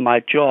crumbled, my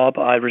job,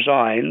 I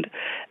resigned,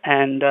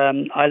 and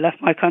I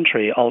left my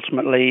country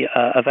ultimately,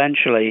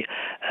 eventually,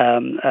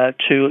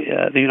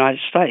 to the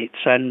United States.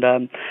 And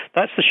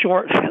that's the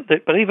short,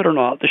 believe it or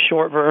not, the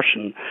short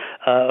version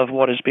of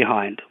what is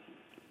behind.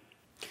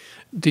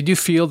 Did you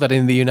feel that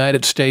in the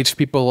United States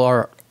people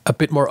are a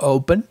bit more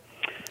open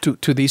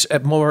to these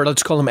more,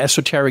 let's call them,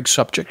 esoteric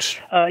subjects?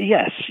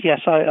 Yes,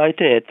 I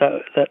did.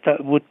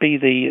 That would be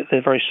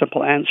the very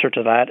simple answer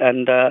to that.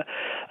 And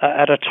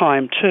at a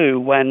time too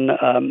when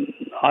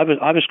I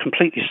was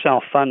completely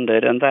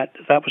self-funded, and that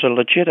was a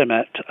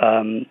legitimate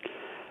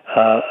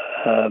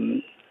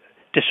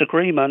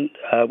disagreement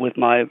with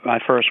my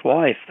first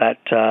wife, that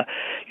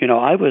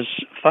I was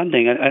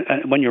funding,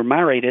 and when you're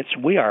married,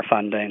 we are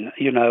funding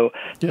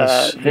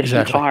this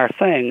entire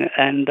thing.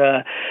 And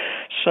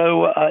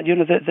so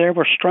there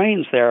were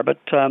strains there, but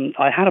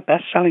I had a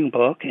best-selling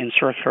book in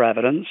circular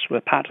evidence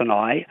with Pat and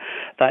I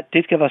that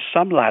did give us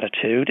some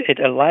latitude. It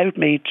allowed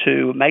me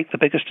to make the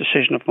biggest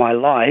decision of my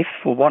life,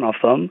 for one of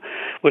them,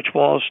 which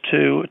was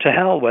to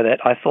hell with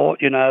it. I thought,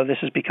 this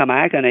has become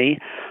agony.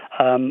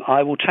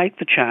 I will take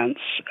the chance.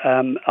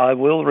 I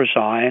will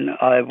resign.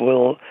 I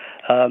will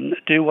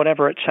do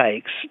whatever it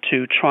takes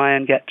to try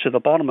and get to the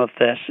bottom of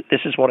this.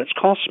 This is what it's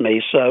cost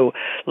me, so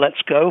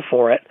let's go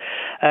for it.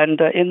 And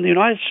in the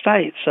United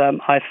States,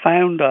 I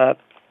found a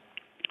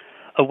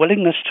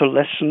willingness to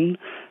listen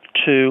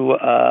to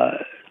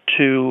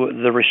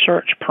the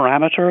research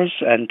parameters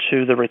and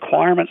to the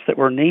requirements that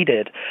were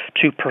needed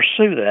to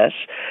pursue this.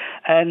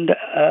 And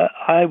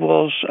I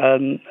was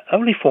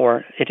only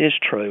for, it is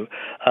true,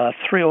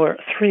 3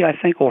 I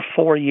think, or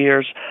 4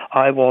 years,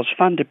 I was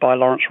funded by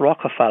Lawrence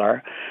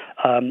Rockefeller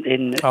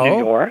in New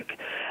York.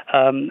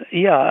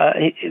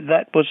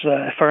 That was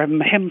for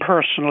him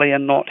personally,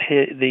 and not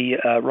the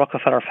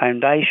Rockefeller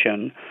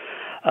Foundation.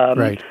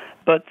 Right.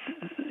 But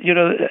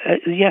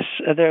yes,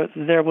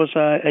 there was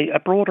a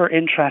broader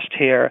interest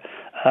here,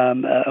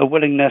 a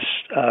willingness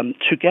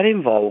to get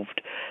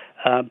involved.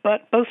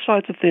 But both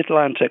sides of the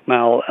Atlantic,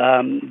 Mel,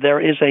 there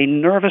is a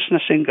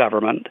nervousness in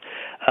government,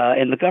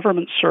 in the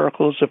government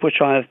circles of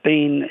which I have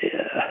been,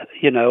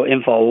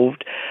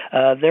 involved.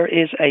 There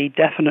is a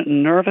definite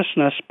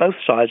nervousness, both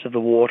sides of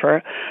the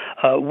water,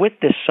 with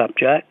this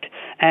subject,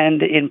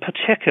 and in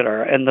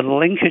particular, in the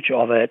linkage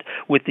of it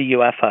with the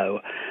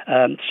UFO.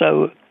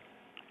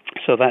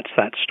 So that's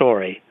that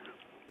story.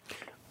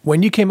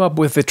 When you came up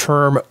with the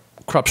term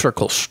crop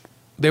circles,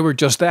 they were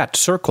just that,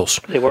 circles.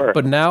 They were.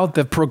 But now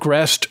they've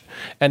progressed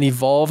and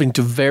evolved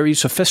into very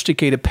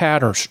sophisticated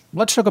patterns.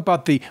 Let's talk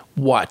about the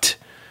what.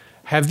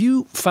 Have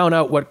you found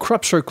out what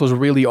crop circles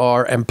really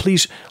are? And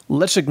please,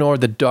 let's ignore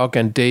the Doug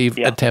and Dave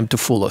attempt to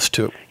fool us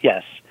too.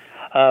 Yes.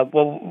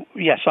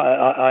 Yes.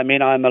 I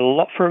mean, I'm a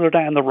lot further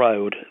down the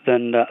road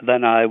than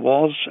I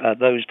was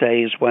those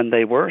days when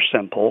they were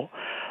simple.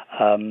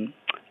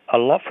 A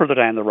lot further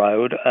down the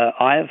road.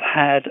 I have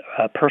had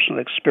personal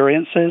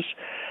experiences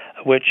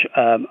which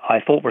I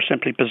thought were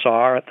simply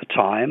bizarre at the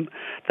time,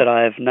 that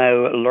I have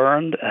now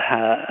learned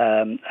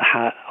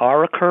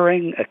are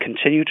occurring,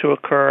 continue to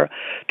occur,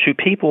 to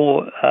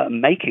people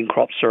making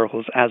crop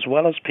circles as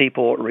well as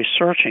people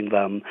researching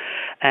them,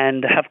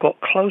 and have got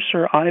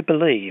closer, I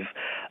believe,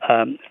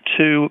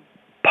 to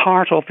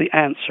part of the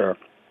answer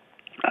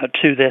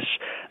to this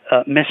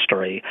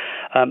mystery.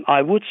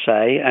 I would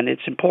say, and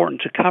it's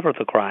important to cover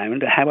the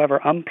ground, however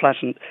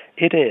unpleasant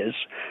it is,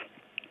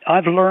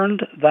 I've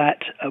learned that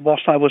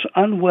whilst I was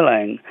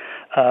unwilling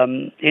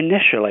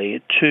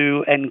initially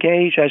to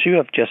engage, as you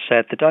have just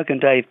said, the Doug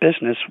and Dave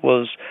business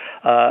was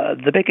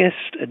the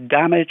biggest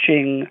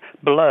damaging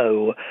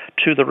blow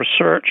to the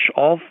research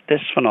of this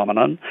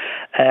phenomenon,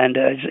 and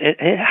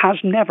it has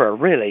never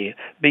really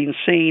been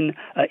seen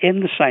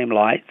in the same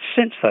light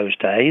since those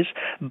days,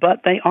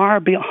 but they are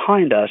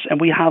behind us,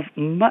 and we have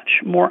much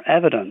more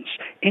evidence,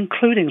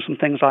 including some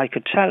things I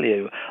could tell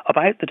you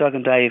about the Doug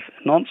and Dave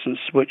nonsense,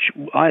 which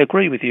I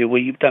agree with you,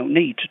 we don't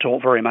need to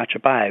talk very much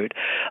about.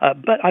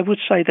 But I would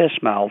say this,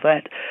 Mal,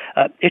 that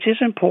it is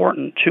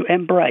important to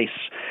embrace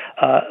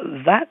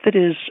that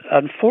is,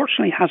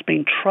 unfortunately, has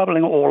been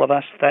troubling all of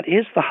us, that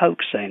is the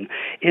hoaxing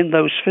in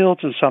those fields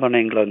in southern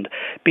England,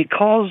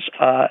 because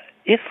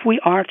if we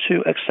are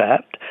to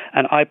accept,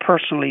 and I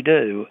personally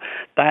do,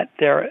 that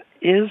there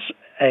is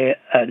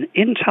an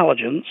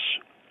intelligence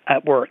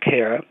at work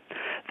here,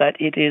 that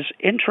it is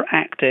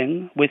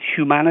interacting with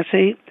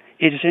humanity,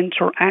 it is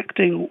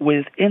interacting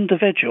with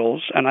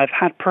individuals, and I've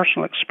had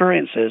personal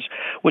experiences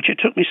which it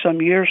took me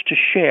some years to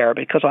share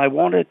because I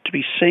wanted to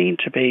be seen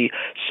to be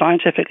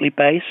scientifically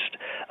based,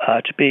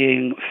 to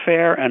being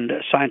fair and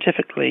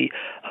scientifically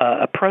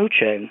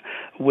approaching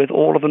with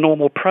all of the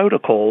normal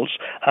protocols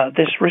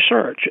this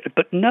research.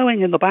 But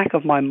knowing in the back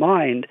of my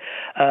mind,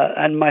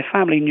 and my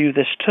family knew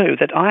this too,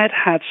 that I had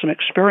had some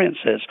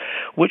experiences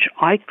which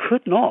I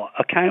could not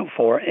account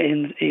for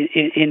in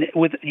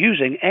with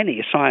using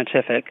any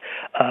scientific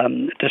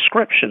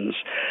descriptions.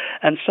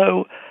 And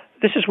so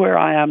this is where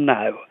I am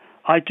now.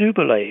 I do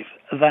believe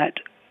that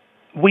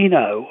we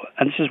know,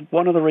 and this is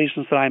one of the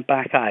reasons that I'm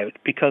back out,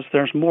 because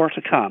there's more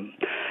to come.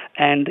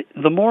 And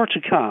the more to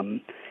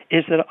come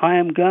is that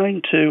I'm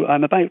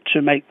about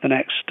to make the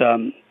next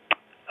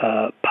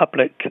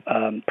public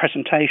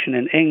presentation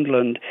in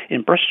England,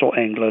 in Bristol,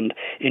 England,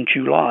 in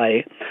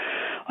July.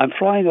 I'm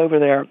flying over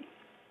there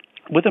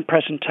with a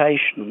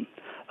presentation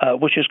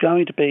which is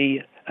going to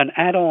be an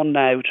add-on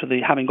now to the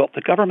having got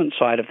the government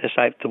side of this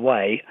out the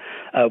way,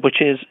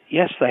 which is,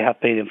 yes, they have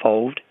been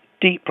involved,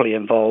 deeply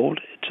involved,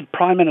 to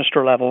Prime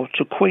Minister level,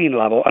 to Queen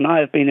level, and I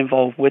have been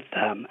involved with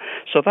them.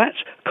 So that's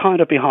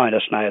kind of behind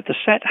us now. The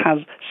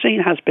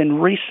scene has been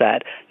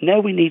reset. Now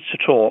we need to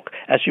talk,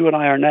 as you and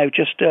I are now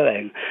just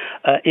doing,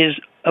 is,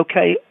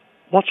 okay,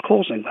 what's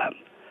causing them?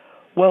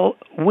 Well,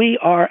 we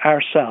are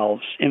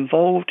ourselves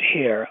involved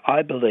here,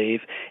 I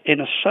believe,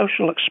 in a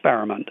social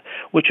experiment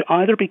which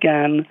either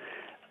began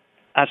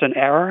as an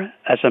error,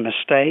 as a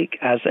mistake,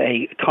 as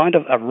a kind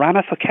of a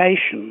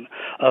ramification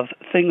of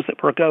things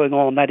that were going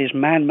on, that is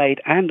man-made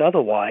and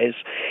otherwise,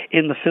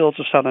 in the fields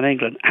of southern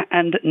England,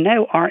 and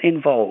now are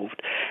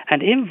involved.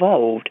 And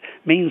involved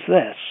means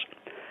this,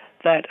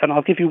 that, and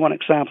I'll give you one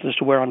example as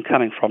to where I'm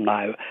coming from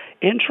now,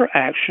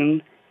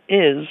 interaction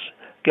is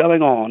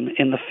going on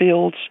in the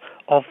fields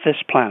of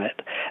this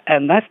planet.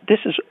 And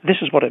this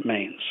is what it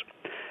means.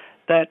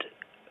 That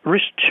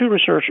three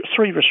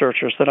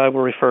researchers that I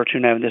will refer to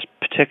now in this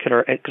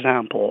particular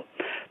example,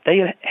 they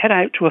head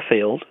out to a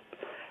field,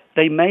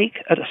 they make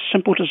a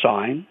simple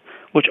design,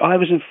 which I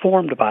was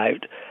informed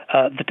about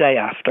the day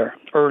after,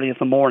 early in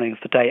the morning of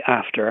the day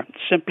after,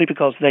 simply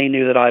because they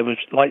knew that I was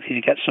likely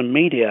to get some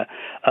media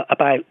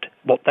about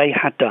what they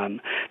had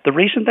done. The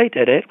reason they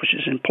did it, which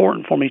is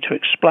important for me to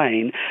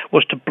explain,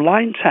 was to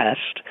blind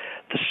test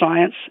the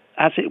science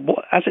as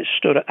it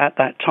stood at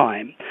that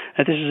time.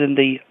 And this is in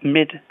the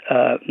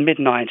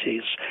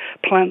mid-90s.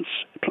 Plants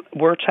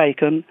were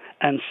taken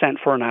and sent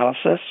for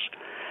analysis.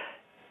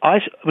 I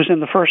was in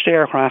the first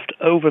aircraft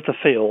over the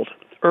field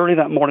early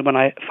that morning when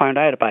I found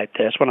out about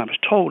this, when I was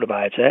told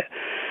about it.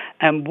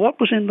 And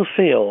what was in the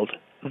field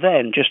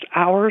then, just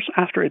hours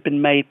after it had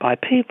been made by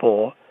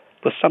people,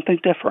 was something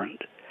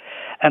different.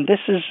 And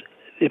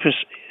it was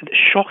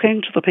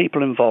shocking to the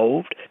people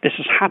involved. This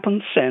has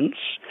happened since.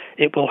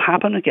 It will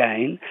happen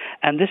again,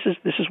 and this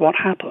is what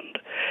happened.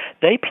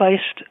 They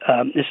placed.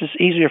 This is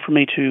easier for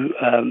me to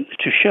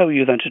show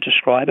you than to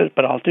describe it,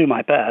 but I'll do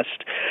my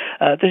best.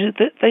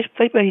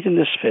 They made in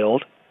this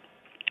field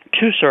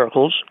 2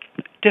 circles,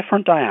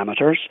 different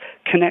diameters,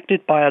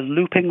 connected by a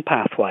looping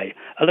pathway,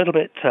 a little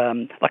bit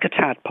like a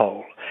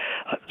tadpole,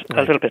 a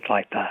little bit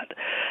like that.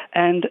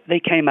 And they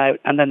came out,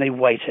 and then they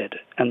waited,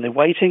 and they're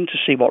waiting to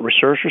see what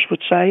researchers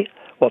would say,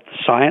 what the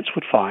science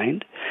would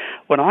find.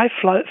 When I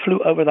flew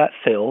over that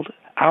field,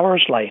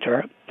 hours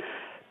later,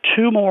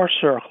 2 more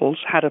circles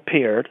had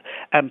appeared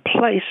and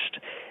placed,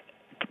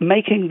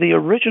 making the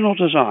original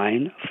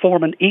design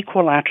form an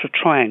equilateral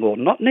triangle,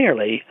 not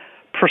nearly,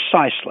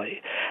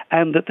 Precisely.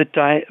 And that the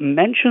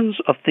dimensions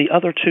of the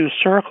other two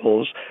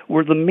circles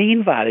were the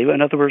mean value,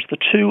 in other words, the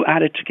two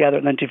added together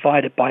and then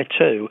divided by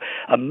 2,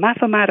 a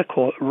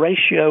mathematical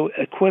ratio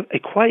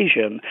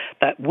equation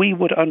that we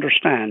would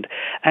understand.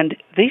 And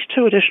these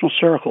two additional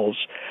circles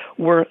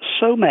were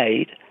so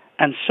made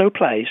and so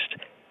placed,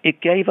 it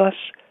gave us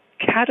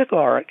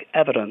categoric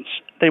evidence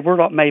they were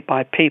not made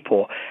by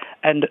people.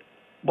 And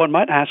one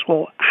might ask,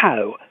 well,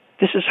 how?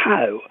 This is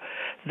how.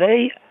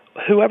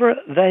 Whoever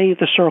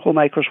the circle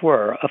makers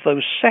were, of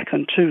those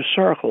second 2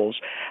 circles,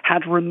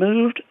 had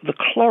removed the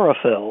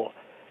chlorophyll.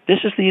 This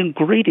is the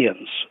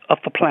ingredients of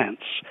the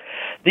plants.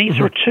 These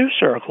were 2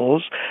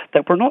 circles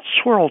that were not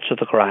swirled to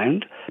the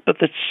ground, but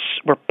that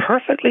were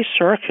perfectly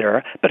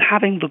circular, but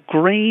having the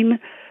green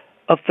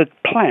of the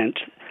plant,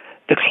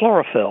 the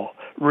chlorophyll,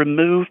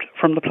 removed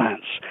from the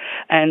plants.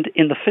 And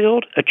in the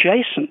field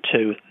adjacent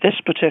to this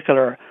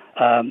particular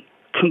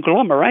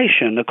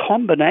conglomeration, a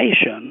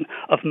combination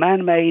of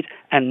man-made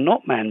and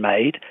not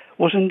man-made,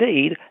 was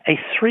indeed a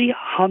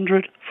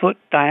 300-foot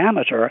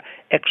diameter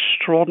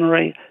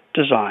extraordinary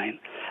design.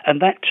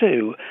 And that,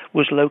 too,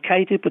 was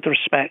located with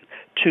respect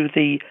to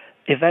the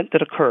event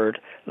that occurred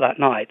that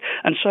night.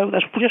 And so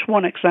that's just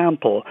one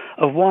example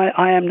of why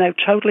I am now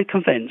totally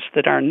convinced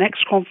that our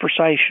next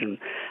conversation,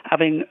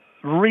 having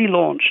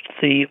relaunched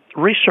the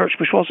research,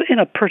 which was in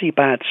a pretty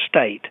bad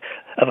state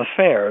of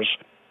affairs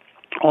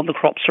on the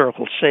crop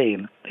circle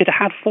scene, it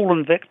had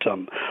fallen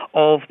victim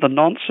of the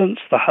nonsense,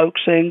 the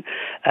hoaxing,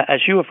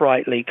 as you have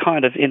rightly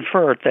kind of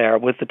inferred there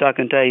with the Doug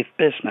and Dave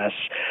business.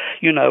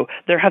 You know,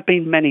 there have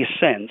been many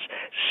since.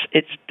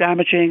 It's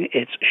damaging,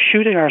 it's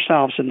shooting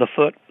ourselves in the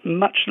foot,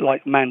 much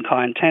like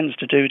mankind tends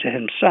to do to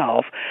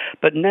himself.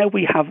 But now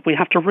we have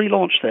to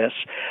relaunch this,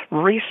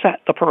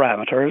 reset the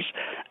parameters,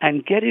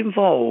 and get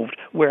involved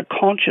where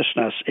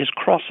consciousness is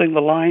crossing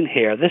the line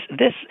here.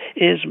 This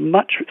is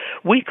much,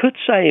 we could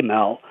say,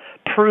 Mel,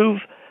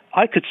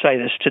 I could say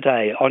this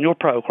today on your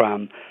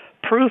program,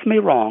 prove me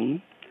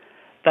wrong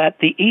that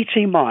the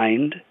ET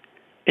mind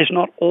is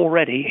not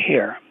already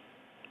here.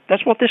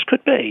 That's what this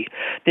could be.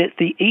 That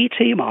the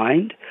ET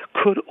mind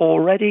could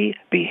already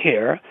be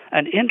here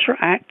and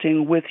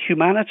interacting with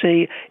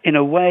humanity in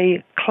a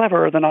way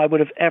cleverer than I would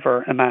have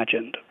ever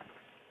imagined.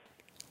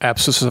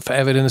 Absence of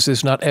evidence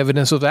is not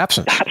evidence of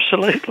absence.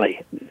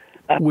 Absolutely.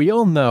 We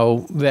all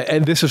know that,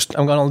 and this is,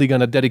 I'm only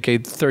going to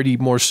dedicate 30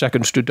 more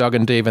seconds to Doug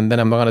and Dave, and then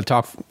I'm going to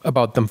talk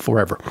about them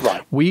forever.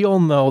 Right. We all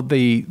know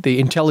the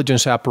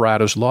intelligence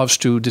apparatus loves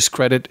to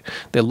discredit,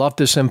 they love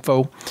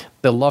disinfo,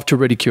 they love to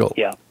ridicule.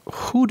 Yeah.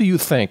 Who do you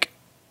think,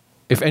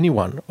 if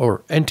anyone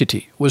or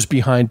entity, was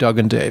behind Doug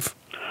and Dave?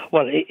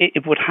 Well,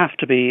 it would have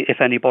to be,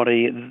 if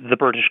anybody, the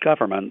British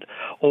government,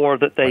 or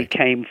that they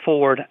came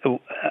forward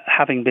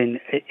having been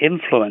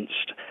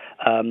influenced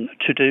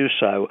to do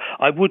so.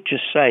 I would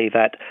just say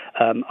that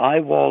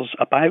I was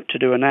about to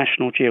do a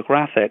National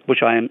Geographic,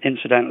 which I am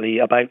incidentally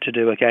about to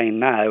do again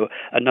now,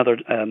 another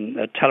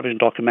a television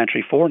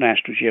documentary for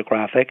National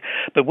Geographic.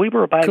 But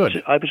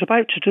I was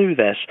about to do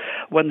this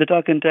when the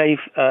Doug and Dave,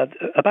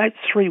 about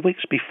 3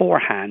 weeks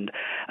beforehand,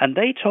 and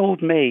they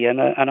told me,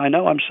 and I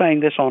know I'm saying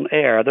this on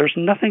air, there's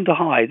nothing to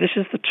hide. This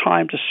is the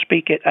time to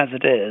speak it as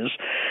it is.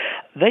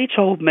 They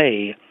told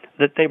me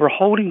that they were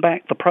holding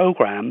back the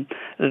program,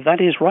 that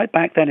is right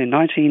back then in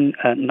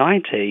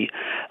 1990,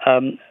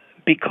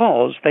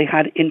 because they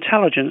had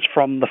intelligence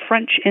from the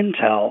French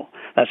intel,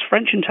 that's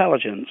French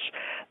intelligence,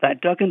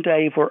 that Doug and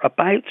Dave were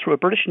about, through a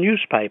British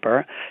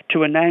newspaper,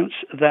 to announce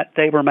that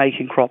they were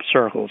making crop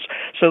circles.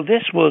 So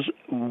this was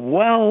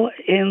well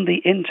in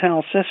the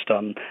intel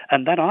system,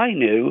 and that I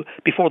knew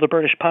before the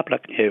British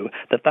public knew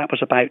that that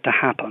was about to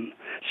happen.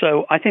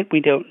 So I think we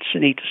don't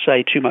need to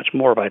say too much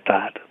more about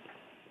that.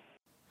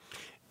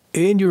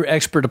 In your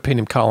expert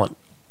opinion, Colin,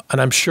 and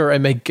I'm sure I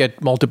may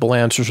get multiple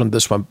answers on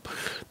this one,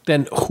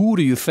 then who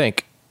do you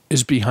think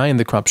is behind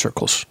the crop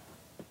circles?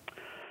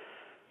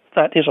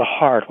 That is a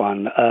hard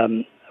one.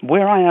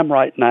 Where I am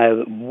right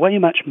now, way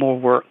much more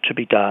work to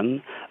be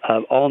done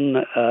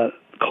on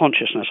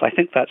consciousness. I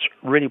think that's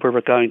really where we're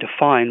going to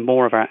find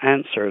more of our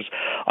answers.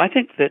 I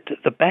think that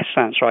the best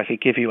answer I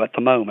could give you at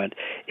the moment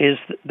is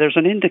that there's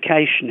an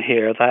indication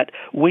here that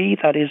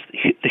that is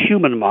the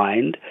human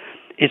mind,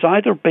 is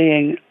either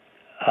being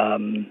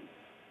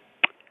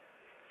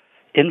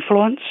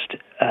influenced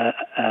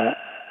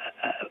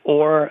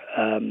or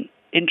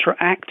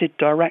interacted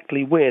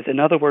directly with. In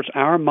other words,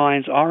 our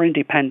minds are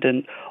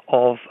independent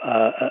of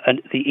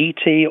the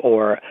ET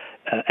or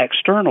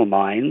external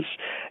minds,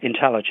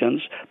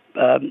 intelligence,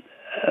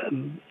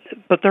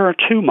 but there are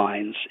two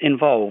minds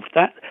involved.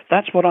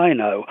 That's what I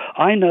know.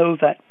 I know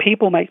that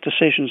people make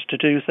decisions to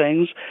do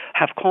things,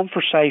 have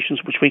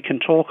conversations which we can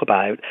talk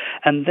about,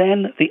 and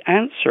then the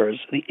answers,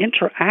 the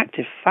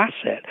interactive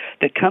facet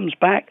that comes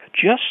back,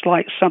 just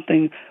like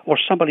something or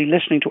somebody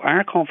listening to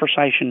our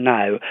conversation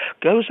now,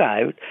 goes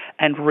out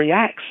and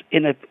reacts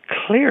in a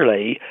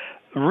clearly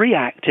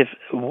reactive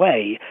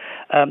way.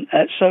 I'm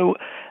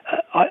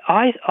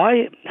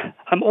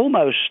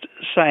almost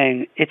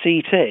saying it's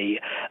ET,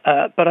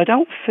 but I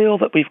don't feel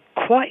that we've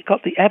quite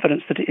got the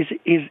evidence that it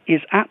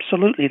is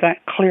absolutely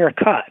that clear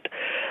cut.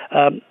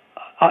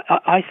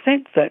 I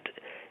think that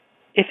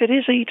if it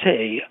is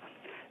ET,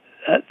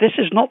 this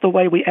is not the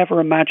way we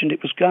ever imagined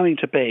it was going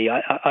to be.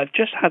 I've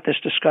just had this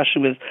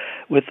discussion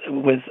with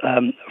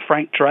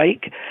Frank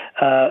Drake,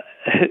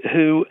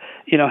 who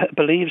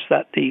believes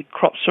that the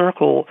crop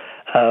circle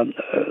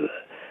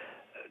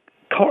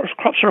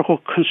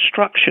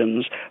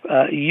constructions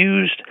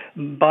used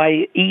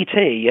by ET,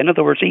 in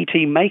other words,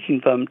 ET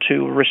making them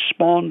to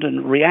respond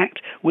and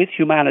react with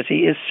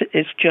humanity,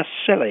 is just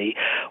silly.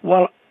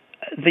 Well,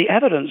 the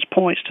evidence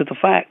points to the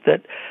fact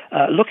that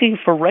looking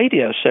for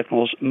radio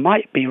signals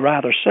might be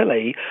rather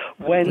silly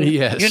when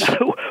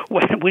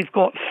when we've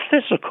got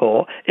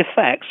physical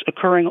effects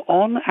occurring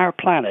on our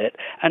planet,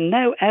 and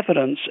now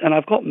evidence, and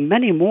I've got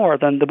many more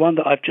than the one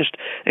that I've just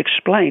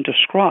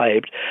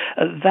described,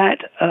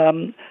 that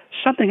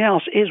something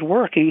else is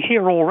working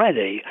here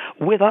already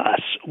with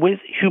us, with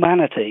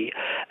humanity.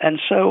 And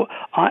so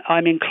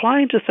I'm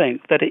inclined to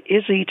think that it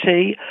is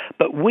ET,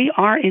 but we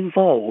are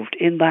involved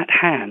in that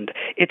hand.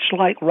 It's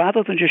like,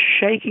 rather than just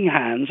shaking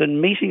hands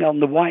and meeting on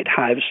the White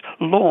House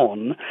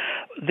lawn,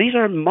 these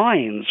are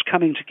minds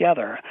coming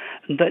together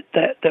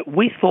that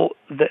we thought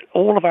that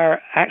all of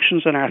our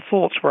actions and our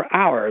thoughts were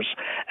ours,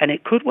 and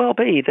it could well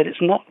be that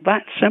it's not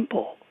that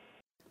simple.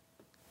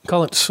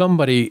 Colin,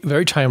 somebody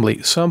just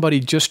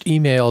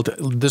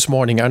emailed this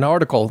morning an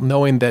article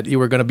knowing that you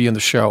were going to be on the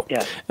show.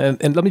 Yeah.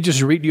 And let me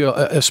just read you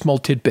a small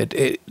tidbit.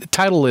 The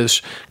title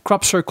is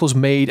Crop Circles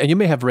Made, and you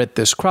may have read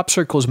this, Crop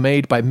Circles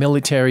Made by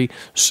Military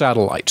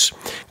Satellites.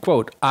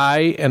 Quote,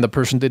 I, and the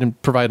person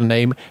didn't provide a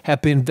name,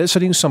 have been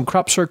visiting some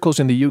crop circles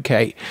in the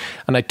UK,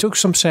 and I took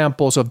some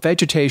samples of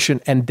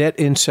vegetation and dead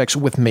insects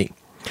with me.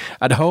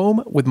 At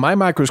home, with my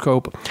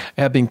microscope,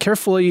 I have been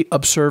carefully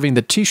observing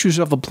the tissues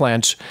of the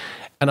plants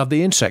and of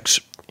the insects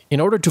in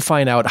order to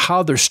find out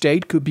how their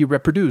state could be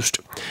reproduced.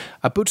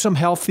 I put some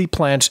healthy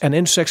plants and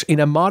insects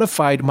in a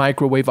modified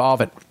microwave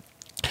oven,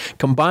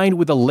 combined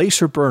with a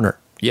laser burner.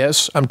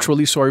 Yes, I'm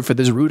truly sorry for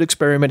this rude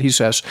experiment, he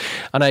says,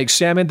 and I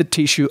examined the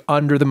tissue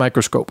under the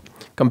microscope.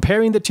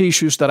 Comparing the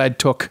tissues that I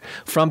took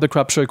from the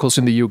crop circles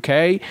in the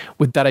UK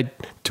with that I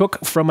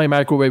took from my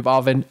microwave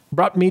oven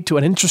brought me to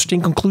an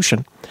interesting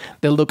conclusion.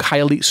 They look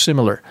highly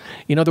similar.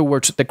 In other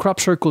words, the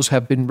crop circles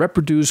have been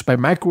reproduced by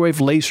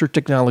microwave laser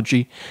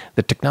technology.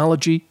 The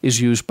technology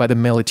is used by the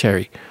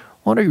military.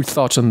 What are your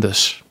thoughts on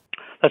this?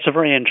 That's a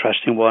very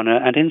interesting one.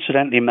 And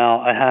incidentally,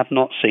 Mal, I have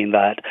not seen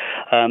that.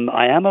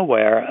 I am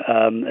aware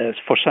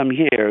for some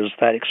years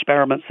that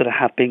experiments that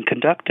have been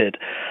conducted,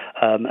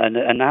 an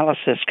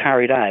analysis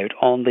carried out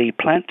on the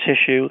plant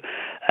tissue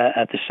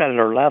at the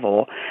cellular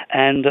level,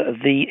 and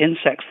the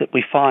insects that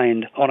we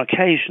find on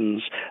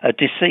occasions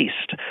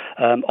deceased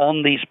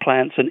on these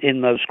plants and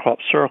in those crop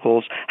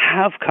circles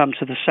have come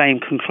to the same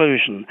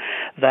conclusion,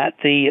 that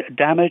the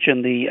damage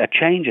and the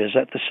changes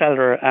at the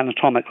cellular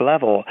anatomic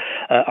level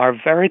are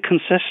very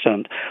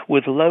consistent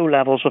with low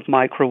levels of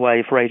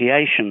microwave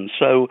radiation.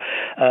 So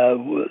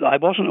I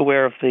wasn't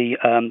aware of the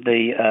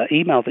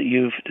email that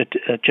you've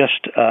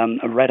just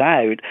read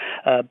out,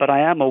 but I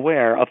am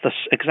aware of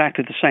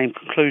exactly the same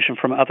conclusion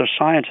from other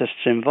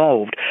scientists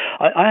involved.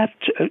 I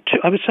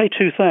would say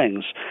two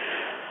things.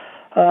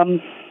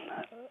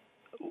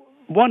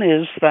 One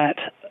is that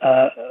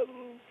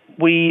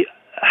we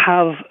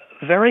have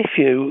very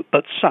few,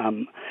 but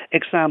some,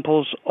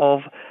 examples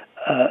of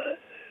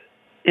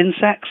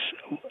insects,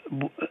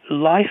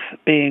 life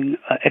being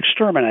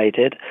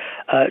exterminated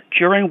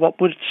during what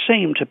would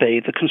seem to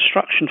be the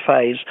construction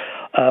phase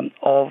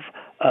of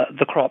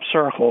the crop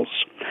circles.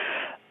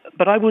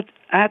 But I would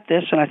add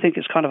this, and I think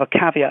it's kind of a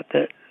caveat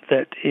that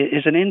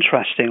is an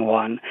interesting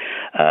one.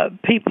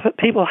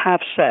 People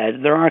have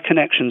said, there are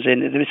connections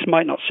in it, this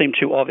might not seem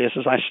too obvious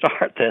as I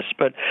start this,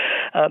 but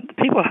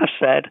people have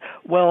said,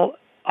 well,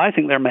 I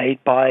think they're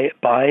made by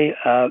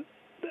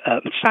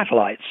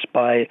satellites,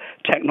 by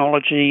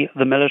technology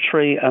the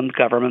military and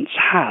governments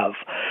have.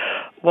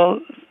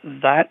 Well,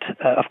 that,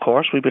 of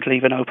course, we would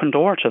leave an open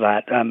door to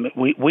that.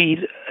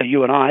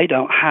 You and I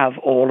don't have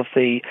all of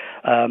the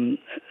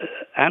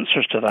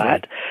answers to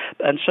that,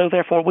 and so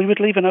therefore we would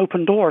leave an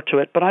open door to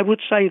it. But I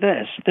would say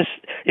this,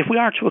 if we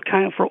are to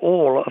account for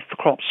all of the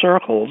crop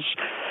circles,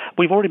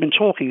 we've already been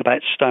talking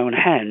about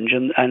Stonehenge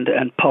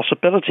and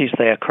possibilities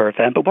they occurred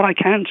then, but what I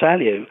can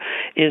tell you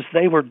is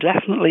they were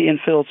definitely in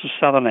fields of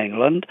southern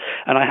England,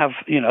 and I have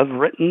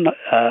written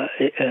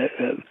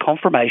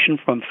confirmation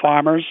from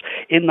farmers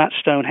in that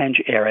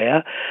Stonehenge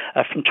area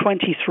from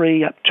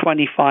 23 up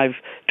 25,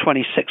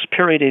 26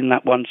 period in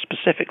that one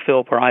specific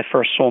field where I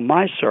first saw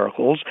my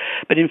circles,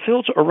 but in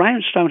fields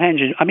around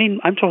Stonehenge, I mean,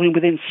 I'm talking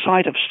within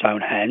sight of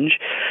Stonehenge,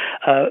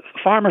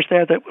 farmers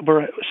there that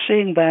were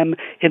seeing them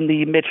in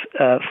the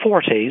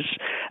mid-40s,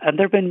 and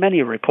there have been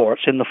many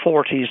reports in the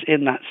 40s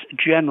in that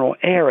general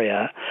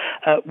area.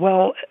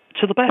 Well,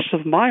 to the best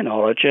of my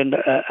knowledge and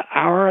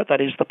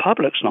that is the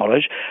public's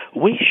knowledge,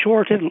 we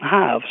sure didn't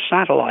have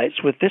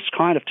satellites with this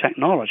kind of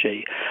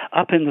technology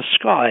up in the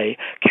sky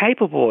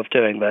capable of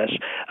doing this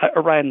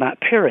around that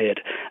period.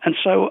 And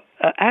so,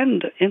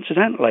 and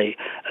incidentally,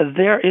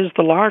 there is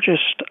the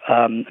largest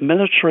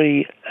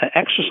military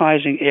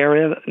exercising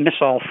area,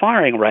 missile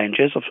firing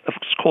ranges,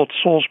 it's called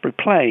Salisbury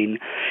Plain,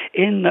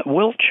 in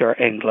Wiltshire,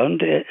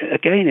 England,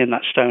 again in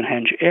that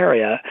Stonehenge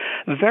area.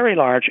 Very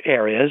large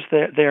areas.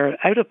 They're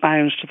out of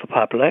bounds to the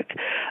public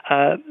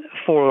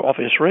for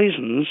obvious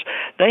reasons.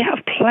 They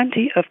have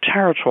plenty of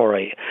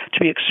territory to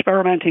be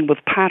experimenting with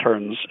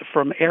patterns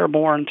from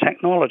airborne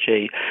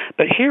technology.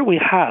 But here we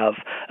have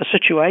a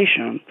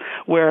situation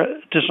where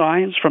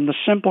designs from the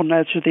simple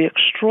now to the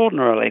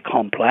extraordinarily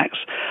complex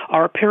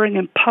are appearing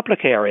in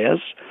public areas.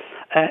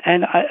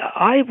 And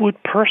I would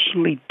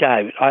personally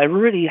doubt, I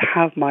really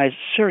have my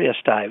serious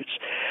doubts,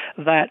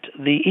 that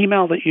the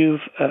email that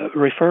you've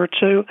referred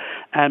to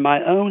and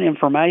my own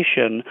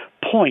information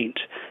point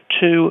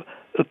to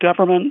the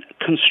government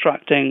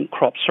constructing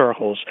crop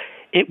circles.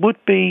 It would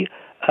be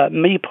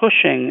me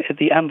pushing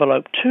the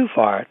envelope too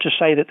far to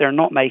say that they're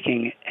not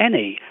making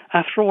any.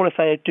 After all, if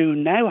they do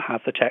now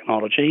have the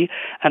technology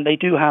and they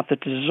do have the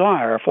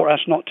desire for us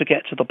not to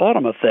get to the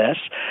bottom of this,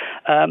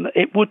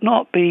 it would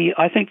not be,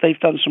 I think they've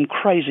done some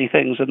crazy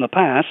things in the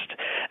past,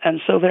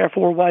 and so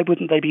therefore why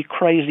wouldn't they be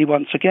crazy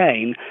once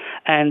again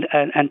and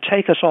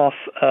take us off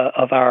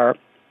of our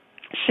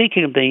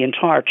seeking the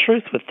entire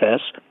truth with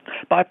this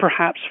by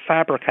perhaps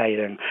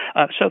fabricating.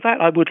 So that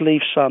I would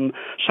leave some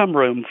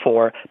room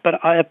for, but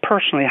I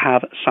personally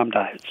have some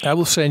doubts. I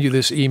will send you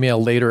this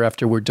email later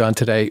after we're done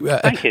today.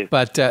 Thank you.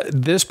 But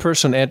this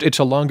person, and it's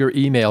a longer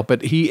email,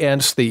 but he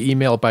ends the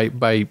email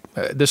by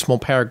this small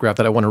paragraph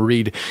that I want to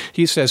read.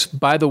 He says,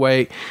 by the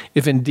way,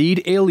 if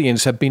indeed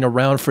aliens have been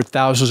around for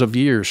thousands of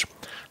years,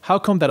 how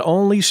come that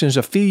only since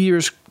a few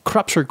years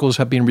crop circles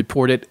have been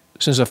reported?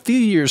 Since a few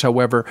years,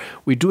 however,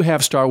 we do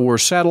have Star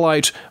Wars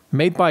satellites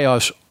made by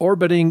us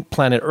orbiting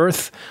planet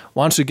Earth.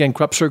 Once again,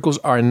 crop circles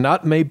are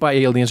not made by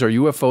aliens or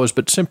UFOs,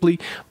 but simply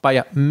by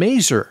a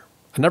maser.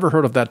 I never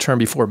heard of that term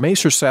before.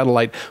 Maser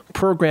satellite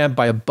programmed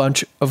by a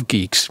bunch of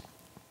geeks.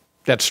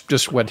 That's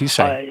just what he's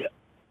saying.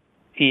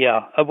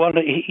 Yeah, well,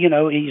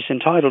 he's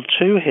entitled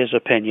to his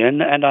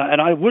opinion, and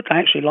I would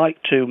actually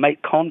like to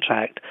make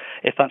contact,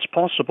 if that's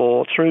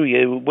possible, through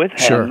you with him.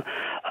 Sure.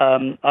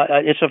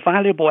 It's a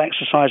valuable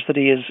exercise that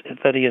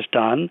he has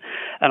done,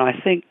 and I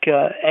think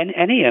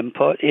any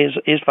input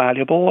is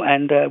valuable,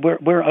 and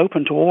we're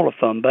open to all of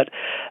them. But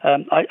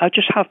I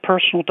just have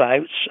personal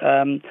doubts.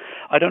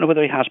 I don't know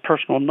whether he has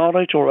personal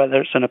knowledge or whether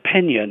it's an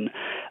opinion,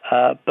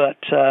 but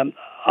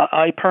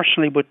I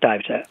personally would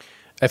doubt it.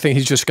 I think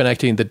he's just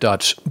connecting the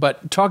dots.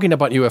 But talking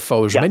about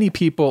UFOs, many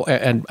people,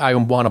 and I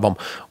am one of them,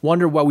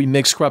 wonder why we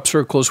mix crop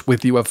circles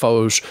with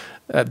UFOs.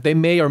 They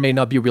may or may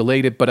not be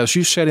related, but as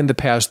you said in the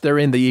past, they're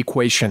in the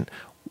equation.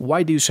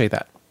 Why do you say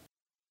that?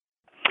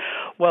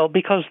 Well,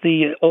 because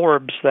the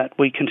orbs that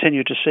we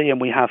continue to see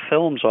and we have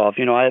films of,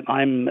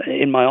 I'm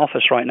in my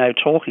office right now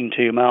talking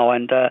to you, Mel,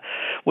 and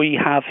we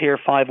have here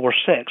 5 or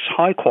 6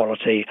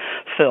 high-quality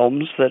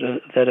films that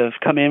have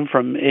come in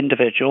from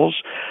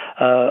individuals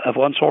of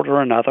one sort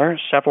or another,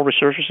 several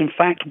researchers. In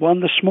fact, one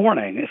this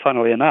morning,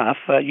 funnily enough.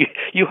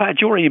 You had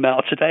your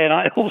email today, and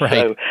I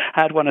also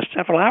had one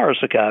several hours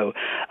ago,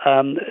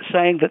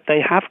 saying that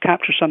they have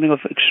captured something of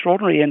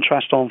extraordinary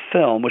interest on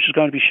film, which is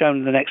going to be shown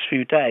in the next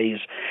few days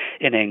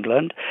in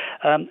England.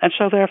 And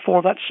so,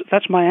 therefore,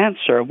 that's my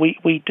answer.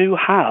 We do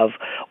have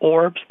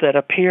orbs that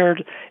appear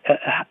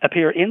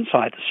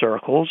inside the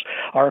circles,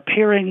 are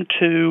appearing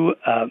to,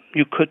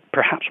 you could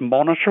perhaps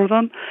monitor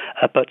them,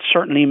 but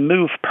certainly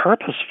move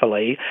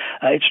purposefully.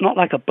 It's not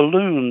like a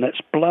balloon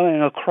that's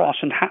blowing across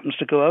and happens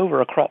to go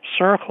over a crop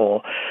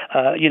circle,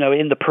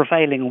 in the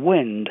prevailing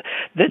wind.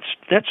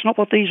 That's not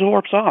what these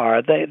orbs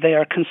are. They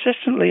are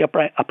consistently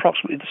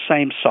approximately the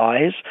same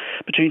size,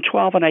 between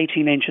 12 and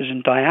 18 inches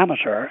in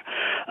diameter.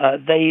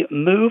 They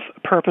move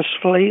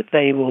purposefully.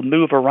 They will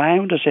move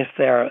around as if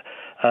they're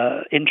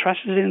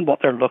interested in what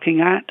they're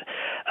looking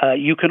at.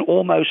 You can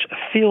almost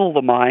feel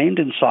the mind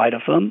inside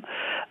of them.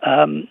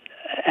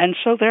 And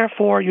so,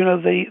 therefore,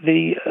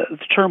 the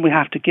term we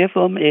have to give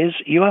them is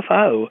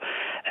UFO,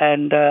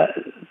 and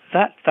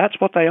that's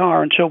what they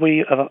are until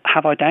we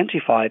have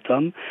identified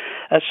them.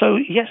 So,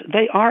 yes,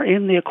 they are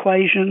in the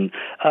equation,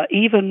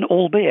 even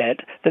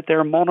albeit that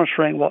they're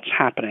monitoring what's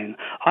happening.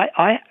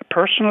 I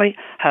personally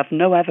have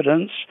no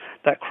evidence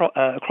that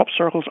crop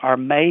circles are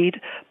made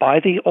by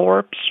the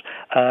orbs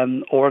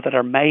or that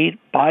are made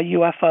by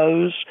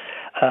UFOs.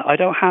 I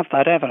don't have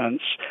that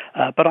evidence,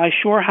 but I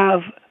sure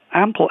have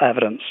ample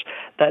evidence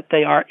that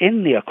they are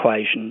in the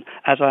equation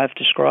as I've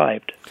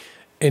described.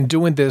 In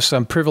doing this,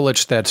 I'm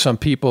privileged that some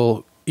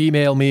people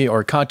email me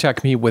or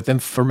contact me with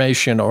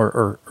information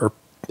or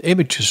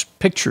images,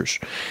 pictures.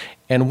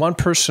 And one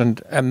person,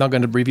 I'm not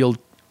going to reveal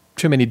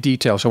too many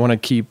details. I want to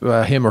keep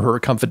him or her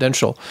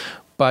confidential.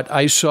 But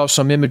I saw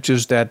some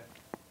images that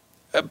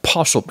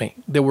puzzled me.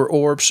 There were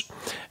orbs.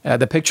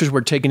 The pictures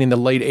were taken in the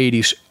late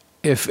 80s.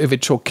 if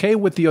it's okay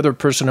with the other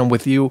person and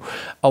with you,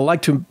 I'd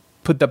like to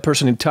put that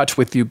person in touch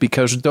with you,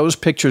 because those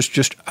pictures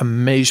just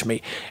amaze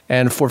me.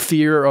 And for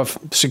fear of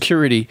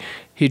security,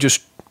 he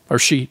just, or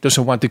she,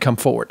 doesn't want to come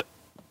forward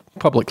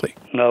publicly.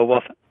 No,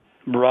 well,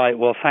 right.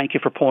 Well, thank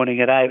you for pointing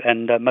it out,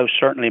 and most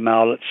certainly,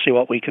 Mal, let's see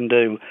what we can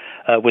do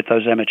with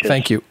those images.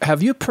 Thank you.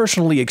 Have you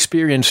personally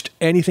experienced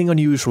anything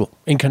unusual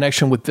in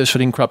connection with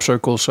visiting crop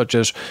circles, such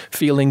as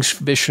feelings,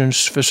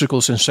 visions,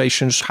 physical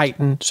sensations,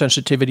 heightened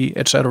sensitivity,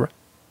 etc.?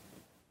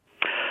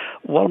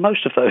 Well,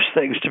 most of those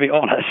things, to be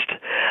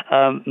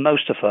honest,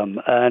 most of them.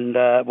 And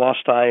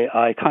whilst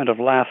I kind of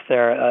laugh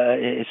there,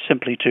 it's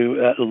simply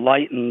to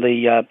lighten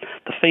the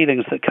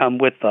feelings that come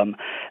with them.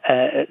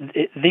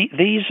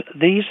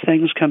 These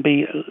things can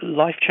be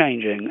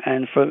life-changing,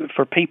 and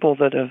for people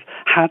that have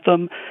had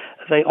them,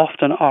 they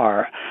often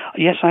are.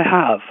 Yes, I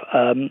have.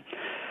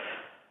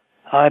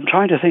 I'm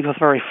trying to think of the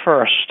very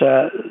first.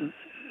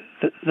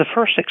 The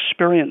first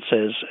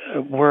experiences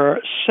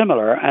were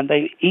similar, and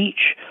they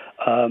each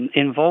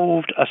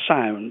involved a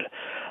sound.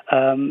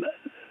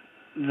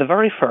 The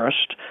very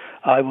first,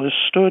 I was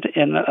stood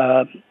in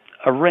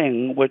a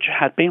ring which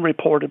had been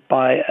reported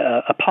by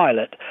a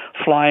pilot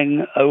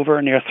flying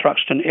over near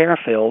Thruxton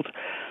Airfield,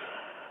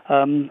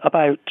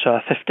 about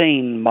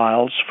 15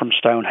 miles from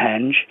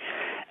Stonehenge.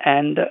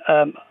 And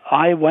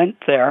I went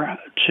there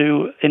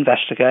to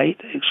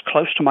investigate. It's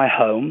close to my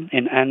home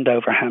in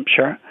Andover,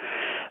 Hampshire,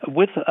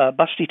 with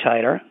Busty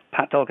Taylor,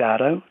 Pat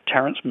Delgado,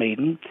 Terence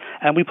Meaden,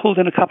 and we pulled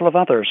in a couple of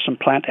others, some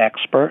plant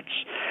experts,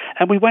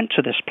 and we went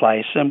to this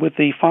place, and with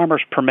the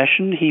farmer's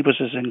permission, he was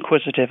as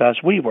inquisitive as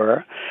we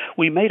were,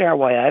 we made our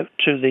way out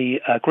to the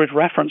grid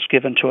reference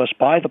given to us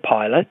by the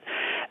pilot,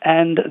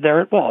 and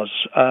there it was,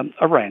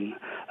 a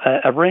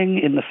ring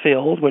in the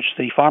field which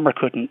the farmer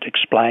couldn't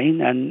explain,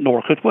 and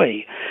nor could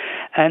we.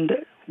 And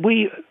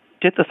we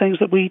did the things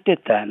that we did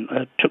then,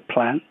 took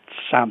plant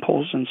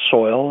samples and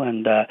soil,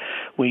 and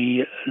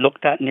we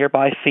looked at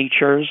nearby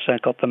features,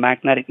 got the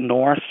magnetic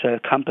north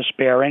compass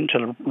bearing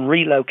to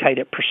relocate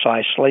it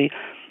precisely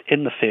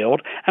in the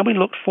field, and we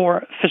looked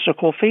for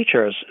physical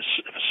features,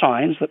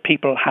 signs that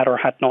people had or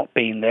had not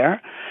been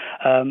there.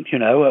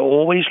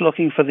 Always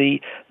looking for the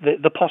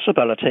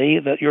possibility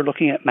that you're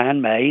looking at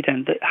man-made,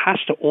 and it has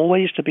to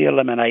always to be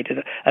eliminated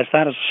as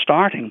that is a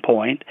starting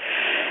point.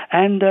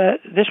 And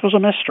this was a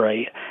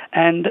mystery.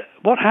 And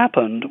what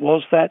happened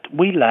was that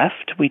we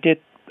left, we did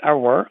our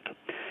work,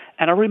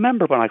 and I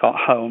remember when I got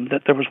home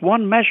that there was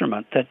one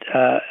measurement that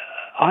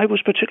I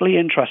was particularly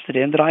interested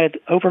in that I had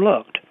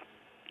overlooked.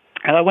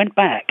 And I went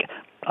back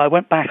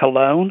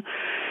alone,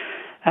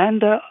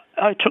 and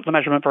I took the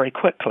measurement very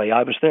quickly.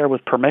 I was there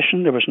with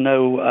permission. There was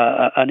no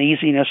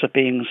uneasiness of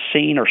being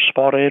seen or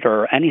spotted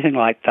or anything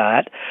like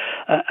that.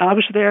 I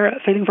was there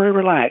feeling very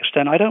relaxed,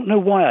 and I don't know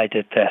why I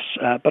did this,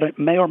 but it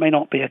may or may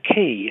not be a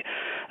key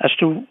as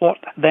to what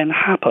then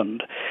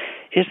happened,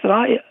 is that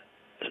I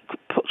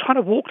kind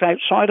of walked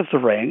outside of the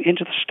ring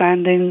into the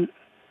standing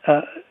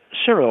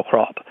cereal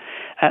crop,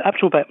 up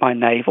to about my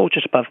navel,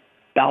 just above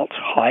belt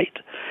height,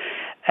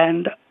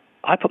 and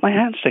I put my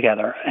hands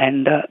together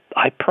and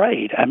I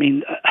prayed. I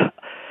mean,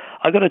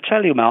 I've got to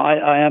tell you, Mal,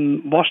 I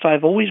am, whilst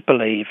I've always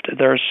believed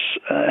there's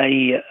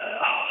a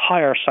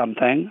higher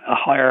something, a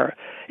higher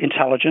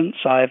intelligence.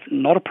 I'm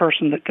not a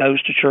person that goes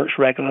to church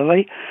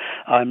regularly.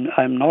 I'm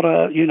not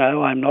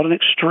I'm not an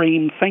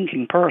extreme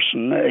thinking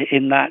person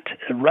in that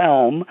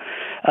realm.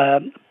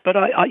 But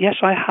yes,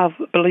 I have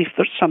belief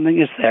that something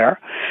is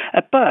there.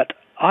 But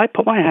I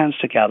put my hands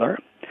together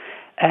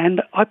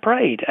and I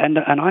prayed, and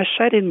I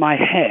said in my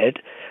head,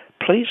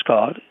 please,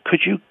 God,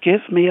 could you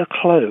give me a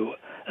clue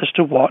as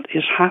to what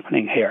is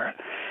happening here?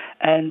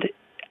 And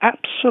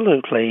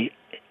absolutely,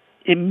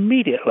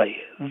 immediately,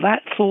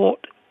 that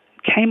thought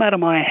came out of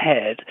my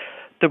head.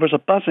 There was a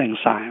buzzing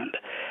sound,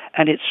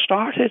 and it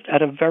started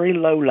at a very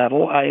low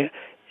level. I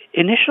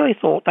initially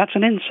thought that's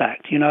an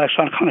insect, so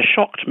it kind of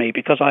shocked me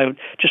because I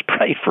just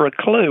prayed for a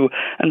clue,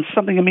 and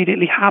something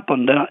immediately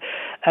happened,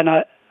 and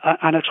I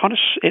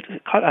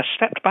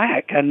stepped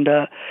back, and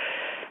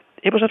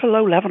it was at a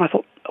low level, and I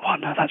thought, oh,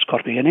 no, that's got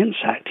to be an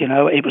insect,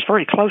 It was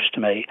very close to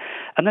me.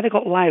 And then it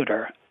got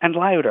louder and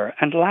louder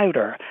and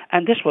louder,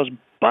 and this was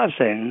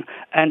buzzing,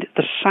 and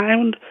the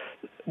sound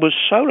was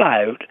so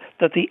loud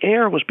that the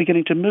air was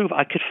beginning to move.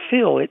 I could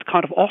feel it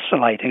kind of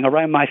oscillating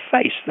around my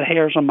face, the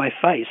hairs on my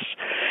face.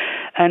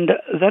 And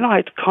then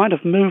I'd kind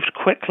of moved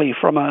quickly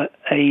from a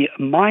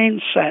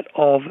mindset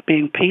of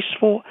being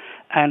peaceful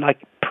and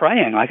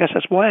praying. I guess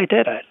that's why I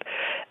did it.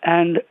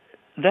 And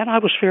then I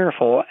was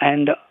fearful,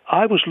 and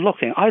I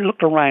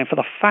looked around for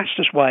the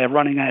fastest way of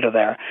running out of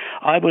there.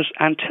 I was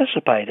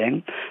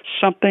anticipating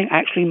something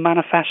actually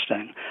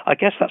manifesting. I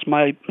guess that's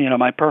my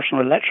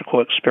personal electrical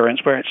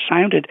experience, where it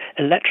sounded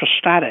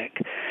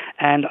electrostatic,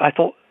 and I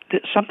thought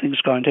that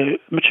something's going to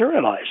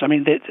materialize. I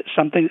mean,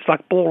 it's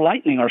like ball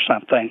lightning or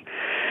something.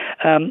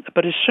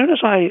 But as soon as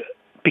I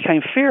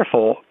became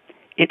fearful,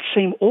 it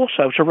seemed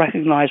also to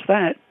recognize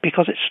that,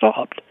 because it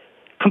stopped.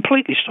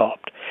 Completely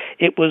stopped.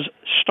 It was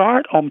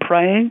start on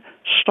praying,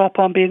 stop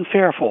on being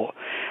fearful.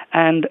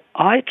 And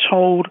I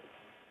told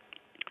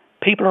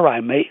people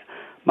around me,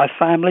 my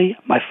family,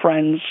 my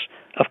friends,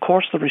 of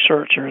course the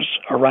researchers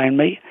around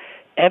me,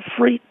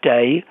 every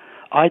day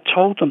I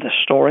told them this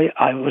story.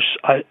 I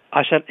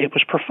said it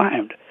was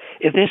profound.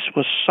 This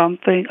was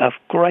something of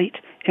great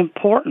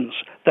importance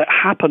that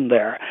happened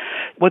there.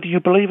 Whether you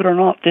believe it or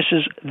not,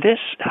 there's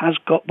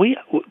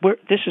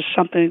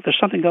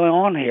something going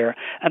on here,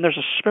 and there's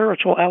a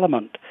spiritual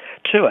element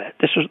to it.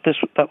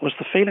 That was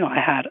the feeling I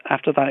had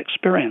after that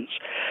experience,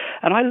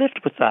 and I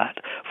lived with that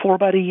for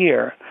about a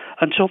year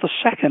until the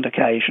second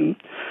occasion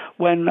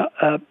when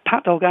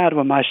Pat Delgado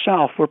and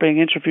myself were being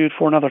interviewed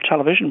for another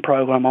television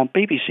program on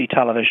BBC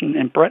television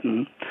in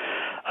Britain.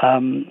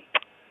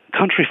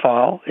 Country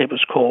File, it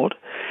was called,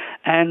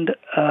 and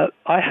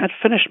I had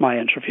finished my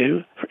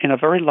interview in a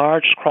very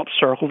large crop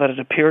circle that had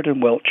appeared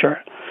in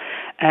Wiltshire,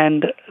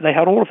 and they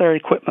had all of their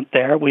equipment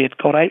there. We had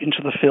got out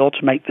into the field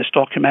to make this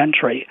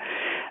documentary,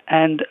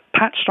 and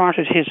Pat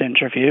started his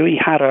interview. He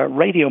had a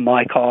radio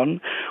mic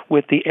on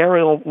with the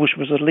aerial, which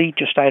was a lead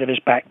just out of his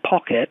back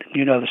pocket,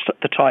 you know,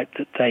 the type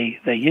that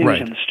they use right.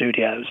 in the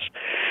studios,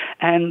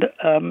 and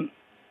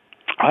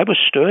I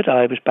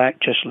was back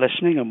just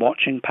listening and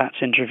watching Pat's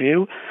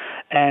interview,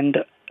 and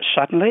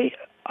suddenly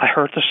I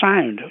heard the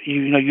sound.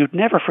 You'd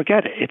never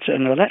forget it. It's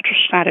an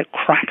electrostatic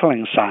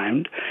crackling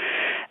sound,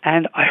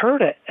 and I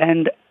heard it,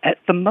 and at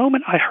the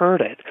moment I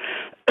heard it,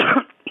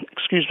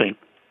 excuse me,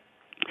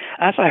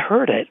 as I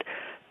heard it,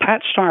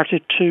 Pat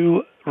started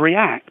to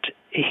react.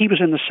 He was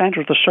in the center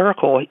of the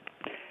circle.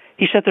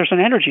 He said, "There's an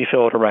energy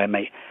field around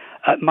me.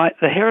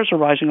 The hairs are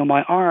rising on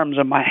my arms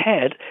and my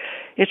head.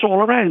 It's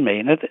all around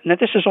me." Now,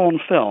 this is on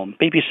film.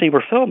 BBC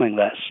were filming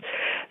this.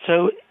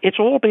 So it's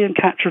all being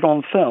captured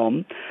on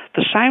film.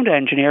 The sound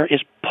engineer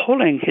is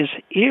pulling his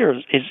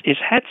ears, his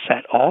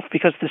headset off,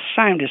 because the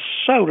sound is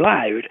so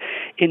loud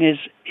in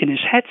his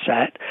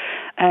headset.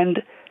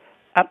 And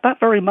at that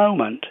very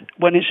moment,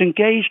 when it's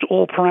engaged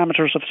all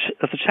parameters of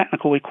the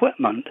technical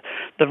equipment,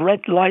 the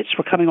red lights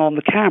were coming on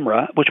the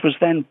camera, which was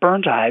then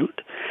burnt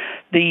out.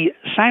 The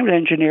sound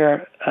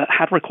engineer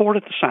had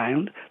recorded the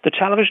sound. The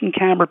television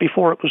camera,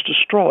 before it was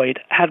destroyed,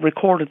 had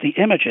recorded the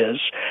images.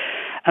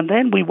 And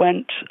then we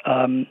went,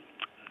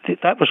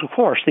 that was, of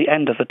course, the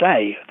end of the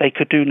day. They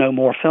could do no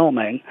more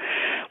filming.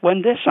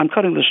 I'm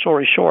cutting the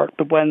story short,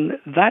 but when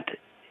that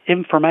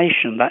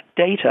information, that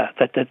data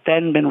that had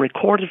then been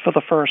recorded for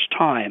the first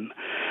time,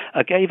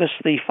 gave us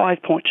the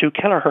 5.2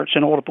 kilohertz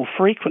inaudible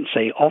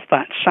frequency of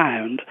that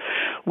sound.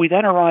 We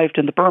then arrived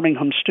in the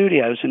Birmingham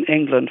studios in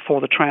England for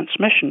the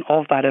transmission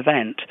of that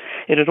event.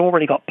 It had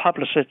already got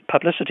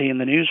publicity in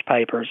the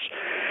newspapers,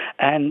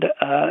 and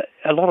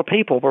a lot of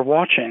people were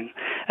watching.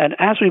 And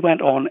as we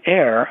went on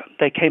air,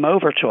 they came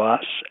over to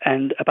us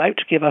and about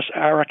to give us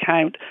our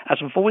account as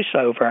a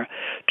voiceover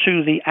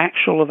to the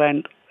actual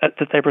event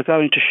that they were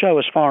going to show,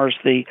 as far as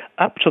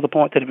up to the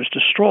point that it was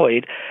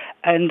destroyed,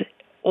 and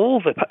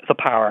all the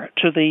power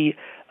to the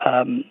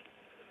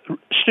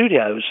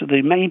studios,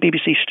 the main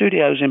BBC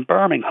studios in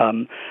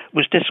Birmingham,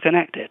 was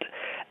disconnected.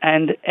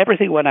 And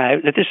everything went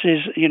out. This is,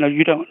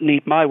 you don't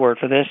need my word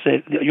for this.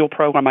 Your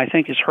program, I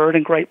think, is heard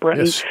in Great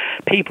Britain. Yes.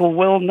 People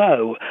will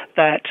know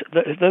that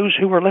those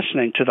who were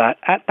listening to that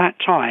at that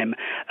time,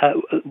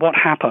 what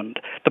happened.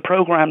 The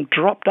program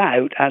dropped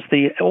out as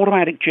the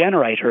automatic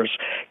generators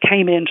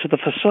came into the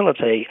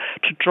facility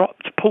to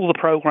pull the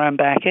program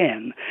back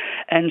in.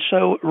 And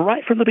so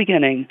right from the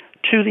beginning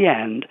to the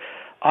end,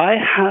 I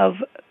have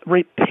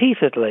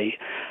repeatedly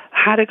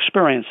had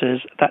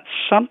experiences that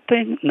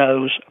something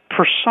knows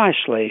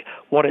precisely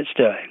what it's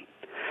doing.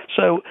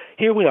 So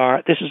here we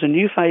are. This is a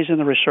new phase in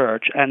the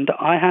research, and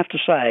I have to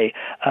say,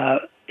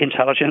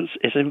 intelligence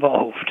is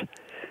involved.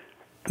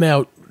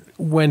 Now,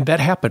 when that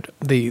happened,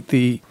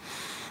 the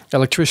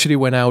electricity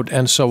went out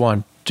and so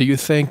on, do you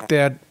think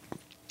that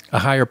a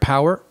higher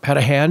power had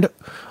a hand?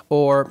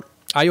 Or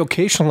I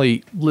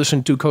occasionally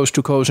listen to Coast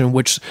to Coast in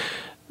which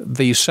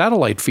the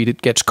satellite feed,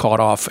 it gets caught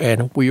off,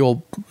 and we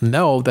all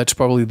know that's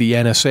probably the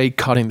NSA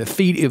cutting the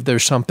feed if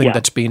there's something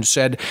that's being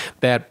said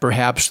that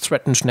perhaps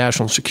threatens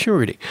national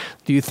security.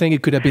 Do you think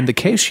it could have been the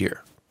case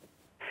here?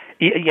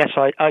 Yes,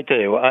 I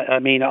do. I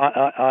mean,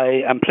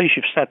 I am pleased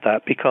you've said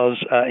that, because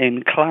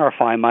in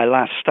clarifying my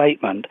last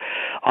statement,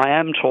 I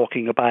am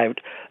talking about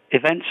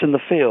events in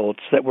the fields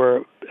that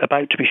were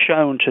about to be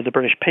shown to the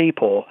British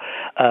people.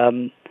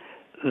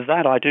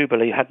 That, I do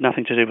believe, had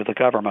nothing to do with the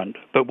government.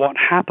 But what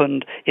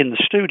happened in the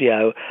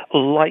studio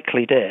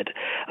likely did.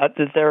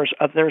 There's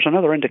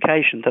another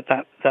indication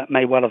that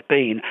may well have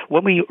been.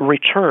 When we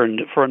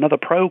returned for another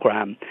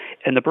program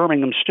in the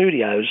Birmingham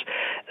studios,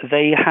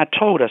 they had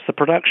told us, the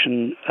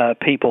production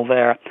people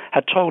there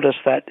had told us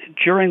that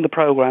during the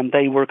program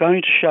they were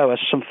going to show us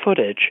some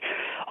footage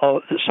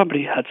that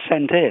somebody had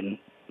sent in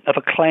of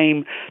a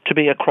claim to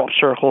be a crop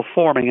circle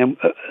forming.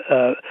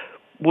 And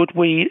would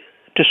we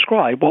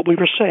describe what we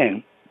were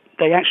seeing?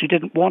 They actually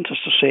didn't want us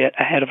to see it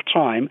ahead of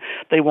time.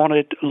 They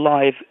wanted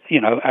live,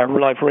 our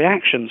live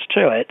reactions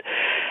to it.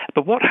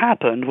 But what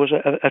happened was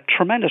a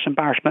tremendous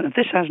embarrassment, and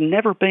this has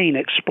never been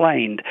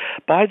explained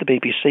by the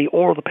BBC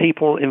or the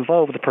people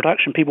involved, the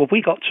production people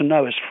we got to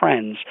know as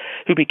friends,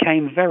 who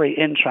became very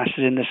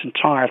interested in this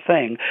entire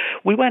thing.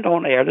 We went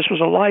on air. This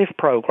was a live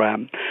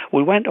program.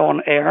 We went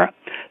on air.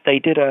 They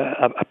did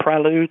a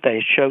prelude.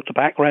 They showed the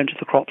background to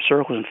the crop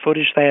circles and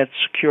footage they had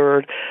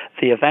secured,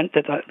 the event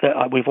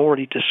that we've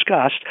already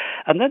discussed.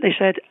 And then they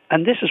said,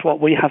 and this is what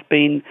we have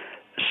been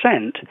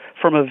sent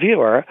from a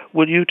viewer.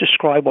 Will you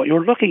describe what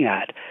you're looking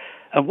at?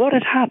 And what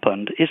had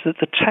happened is that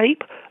the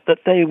tape that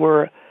they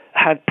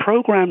had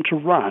programmed to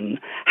run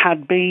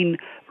had been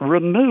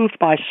removed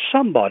by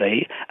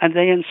somebody, and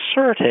they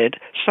inserted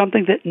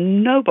something that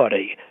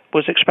nobody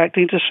was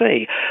expecting to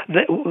see.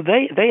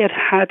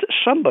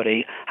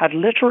 Somebody had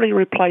literally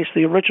replaced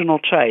the original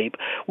tape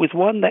with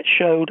one that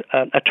showed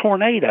a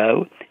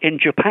tornado in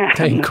Japan.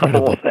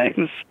 Incredible. Of all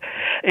things.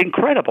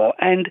 Incredible.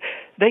 And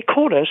they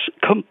caught us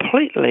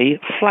completely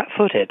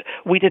flat-footed.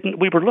 We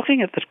were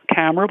looking at the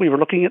camera, we were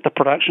looking at the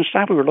production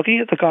staff, we were looking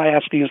at the guy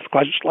asking us the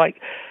questions like,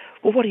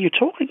 well, what are you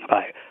talking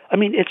about? I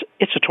mean,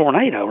 it's a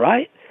tornado,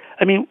 right?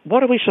 I mean,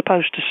 what are we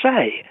supposed to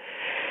say?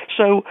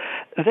 So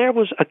there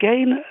was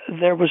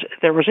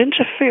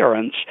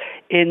interference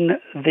in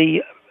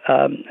the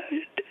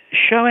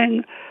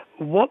showing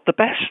what the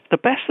best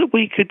that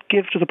we could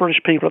give to the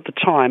British people at the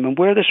time, and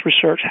where this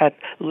research had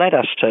led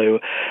us to.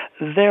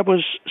 There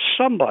was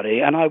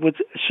somebody, and I would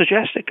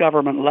suggest at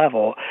government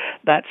level,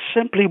 that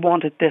simply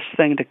wanted this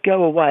thing to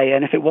go away,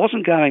 and if it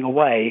wasn't going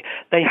away,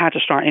 they had to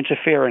start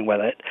interfering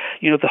with it.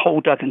 You know, the whole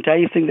Doug and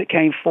Dave thing that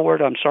came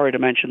forward, I'm sorry to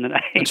mention the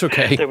name. It's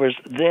okay. There was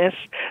this,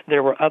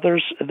 there were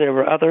others,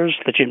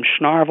 the Jim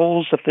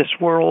Schnarvels of this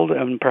world,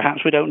 and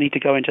perhaps we don't need to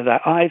go into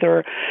that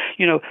either.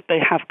 You know, they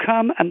have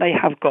come and they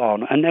have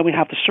gone, and then we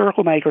have the circle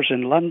makers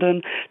in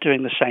London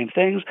doing the same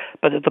things.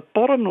 But at the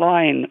bottom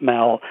line,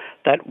 Mel,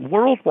 that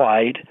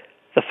worldwide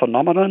the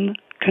phenomenon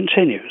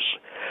continues.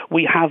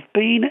 We have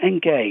been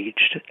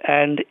engaged,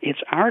 and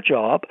it's our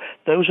job,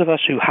 those of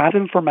us who have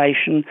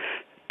information,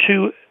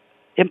 to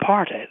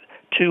impart it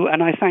to,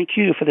 and I thank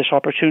you for this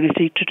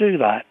opportunity to do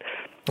that.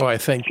 Oh, I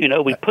think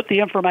we put the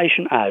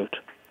information out.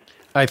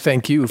 I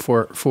thank you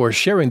for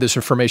sharing this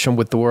information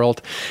with the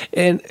world.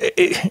 And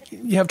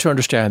you have to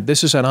understand,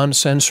 this is an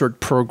uncensored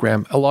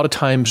program. A lot of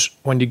times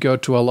when you go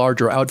to a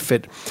larger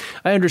outfit,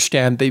 I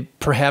understand they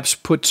perhaps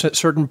put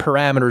certain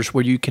parameters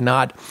where you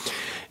cannot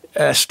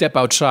step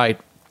outside.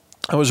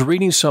 I was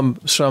reading some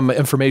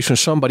information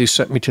somebody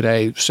sent me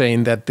today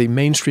saying that the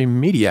mainstream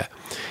media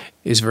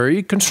is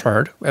very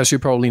concerned. As you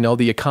probably know,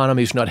 the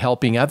economy is not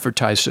helping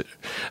advertisers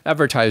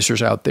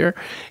out there,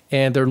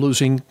 and they're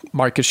losing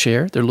market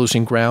share, they're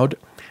losing ground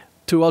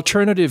to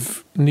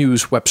alternative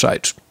news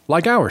websites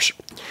like ours.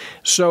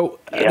 So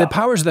the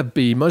powers that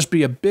be must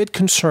be a bit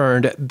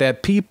concerned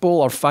that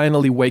people are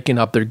finally waking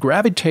up. They're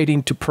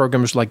gravitating to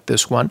programs like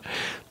this one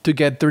to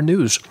get their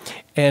news.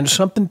 And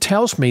something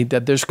tells me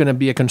that there's going to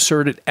be a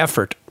concerted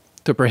effort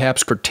to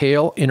perhaps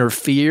curtail,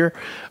 interfere,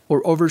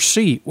 or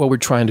oversee what we're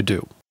trying to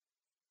do.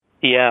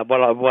 Yeah,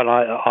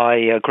 I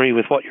agree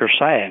with what you're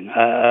saying.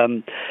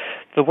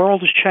 The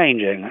world is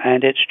changing,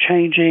 and it's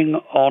changing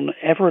on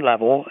every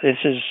level. This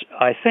is,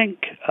 I think,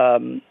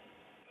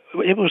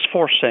 it was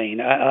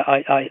foreseen.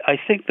 I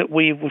think that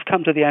we've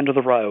come to the end of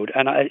the road,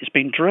 and it's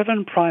been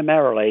driven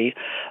primarily.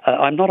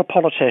 I'm not a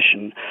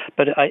politician,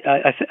 but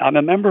I'm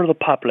a member of the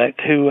public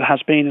who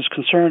has been as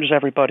concerned as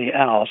everybody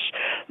else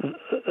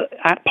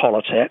at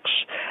politics,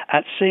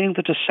 at seeing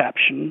the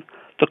deception,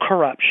 the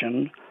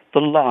corruption, the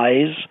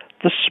lies,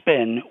 the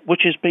spin,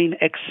 which has been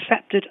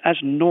accepted as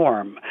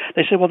norm.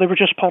 They say, well, they were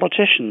just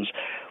politicians.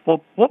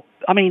 Well, what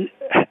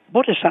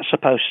is that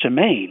supposed to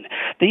mean?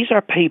 These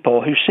are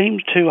people who seem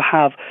to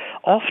have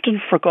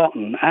often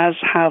forgotten, as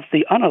have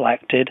the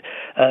unelected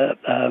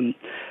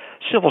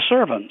civil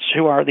servants,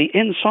 who are the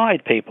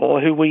inside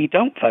people who we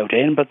don't vote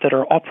in, but that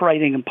are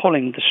operating and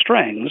pulling the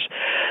strings,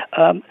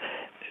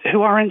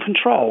 who are in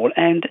control.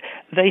 And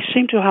they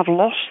seem to have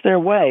lost their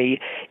way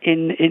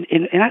in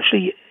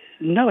actually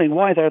knowing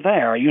why they're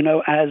there,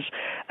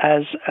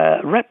 as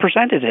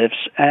representatives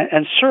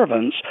and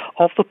servants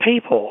of the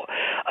people.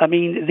 I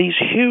mean, these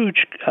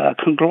huge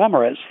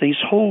conglomerates, these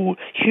whole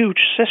huge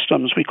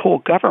systems we call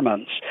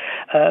governments,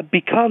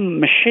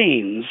 become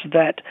machines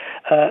that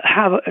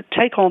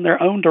take on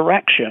their own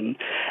direction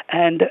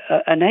and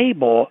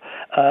enable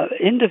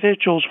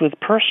individuals with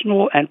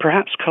personal and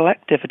perhaps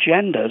collective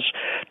agendas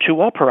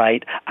to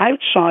operate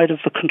outside of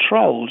the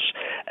controls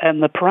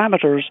and the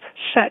parameters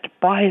set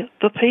by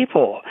the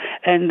people.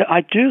 And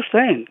I do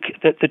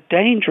think that the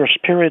dangerous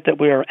period that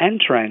we are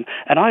entering,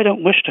 and I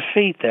don't wish to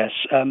feed this,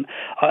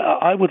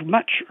 I would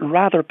much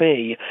rather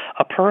be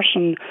a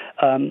person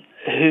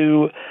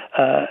who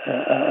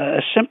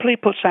simply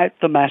puts out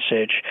the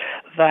message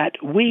that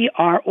we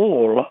are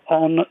all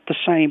on the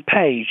same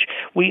page.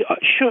 We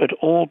should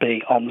all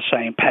be on the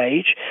same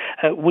page.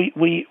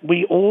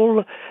 We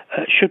all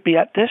should be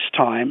at this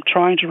time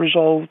trying to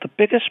resolve the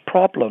biggest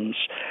problems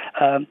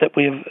that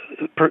we've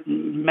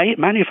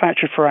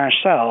manufactured for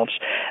ourselves.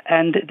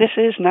 And this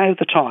is now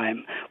the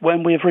time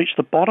when we have reached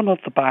the bottom of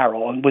the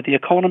barrel, and with the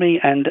economy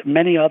and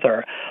many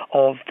other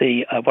of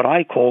the what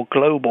I call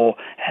global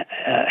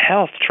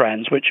health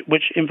trends,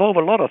 which involve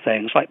a lot of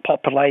things like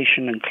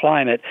population and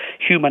climate,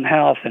 human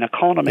health and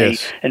economy,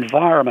 yes,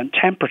 environment,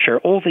 temperature,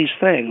 all these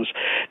things.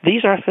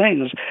 These are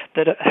things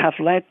that have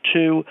led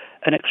to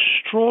an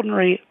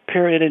extraordinary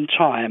period in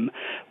time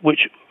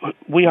which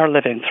we are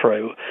living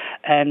through.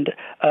 And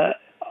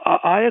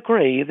I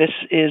agree this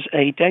is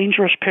a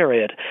dangerous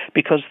period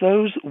because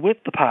those with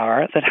the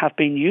power that have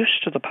been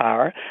used to the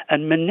power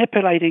and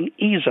manipulating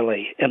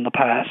easily in the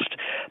past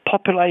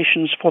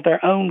populations for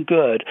their own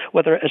good,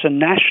 whether as a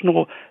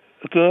national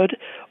good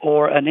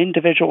or an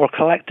individual or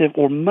collective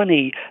or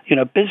money,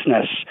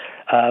 business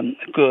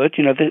good.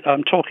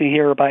 I'm talking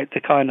here about the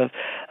kind of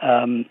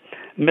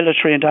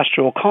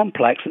military-industrial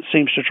complex that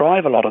seems to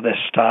drive a lot of this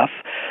stuff.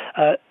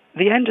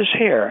 The end is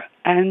here,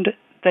 and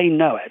they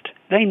know it.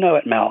 They know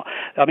it, Mel.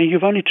 I mean,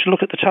 you've only to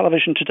look at the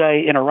television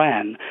today in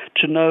Iran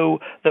to know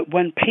that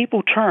when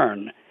people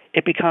turn,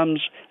 it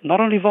becomes not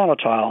only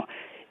volatile,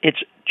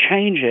 it's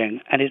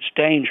changing and it's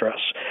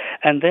dangerous.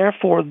 And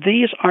therefore,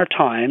 these are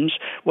times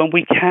when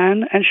we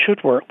can and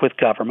should work with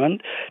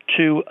government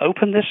to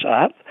open this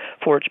up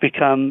for it to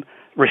become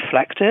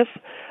reflective,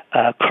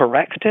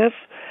 corrective,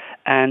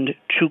 and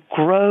to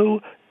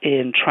grow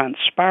in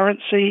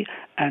transparency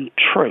and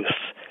truth.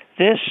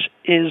 This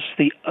is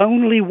the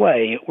only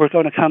way we're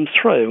going to come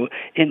through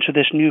into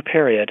this new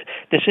period.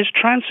 This is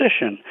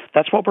transition.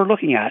 That's what we're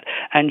looking at.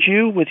 And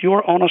you, with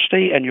your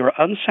honesty and your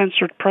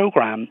uncensored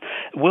program,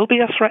 will be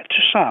a threat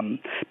to some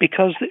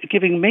because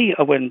giving me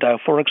a window,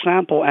 for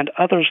example, and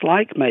others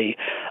like me,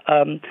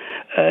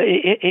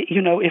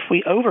 if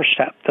we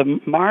overstep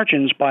the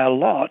margins by a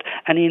lot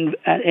and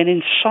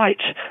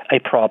incite a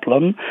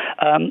problem,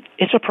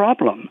 it's a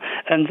problem.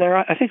 And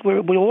I think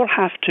we all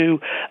have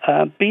to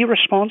be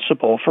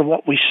responsible for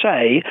what we say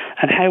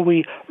and how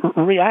we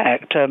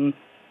react to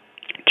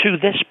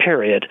this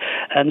period.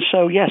 And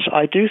so, yes,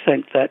 I do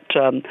think that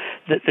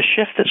the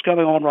shift that's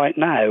going on right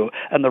now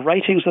and the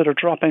ratings that are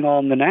dropping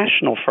on the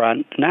national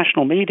front,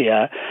 national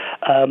media,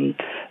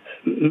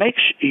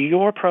 makes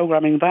your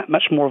programming that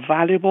much more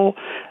valuable,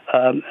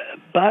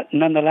 but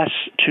nonetheless,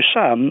 to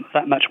some,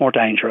 that much more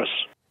dangerous.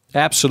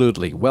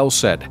 Absolutely. Well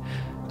said.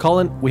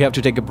 Colin, we have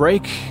to take a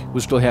break.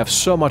 We still have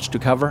so much to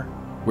cover.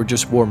 We're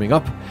just warming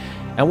up.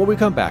 And when we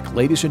come back,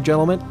 ladies and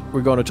gentlemen,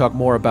 we're going to talk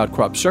more about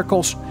crop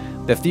circles,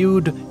 the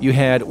feud you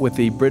had with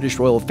the British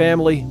royal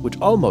family, which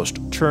almost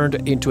turned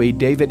into a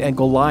David and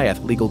Goliath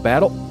legal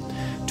battle,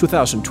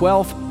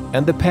 2012,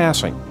 and the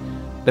passing,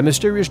 the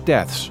mysterious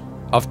deaths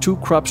of 2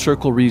 crop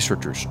circle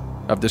researchers.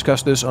 I've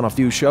discussed this on a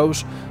few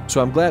shows,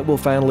 so I'm glad we'll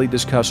finally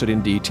discuss it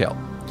in detail.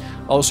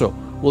 Also,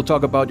 we'll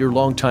talk about your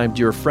longtime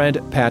dear friend,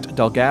 Pat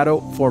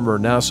Delgado, former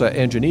NASA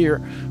engineer,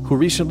 who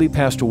recently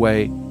passed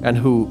away and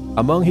who,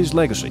 among his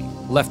legacy,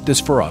 left this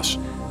for us.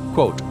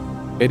 Quote,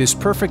 "It is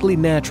perfectly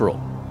natural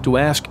to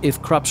ask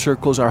if crop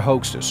circles are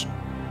hoaxes,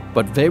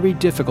 but very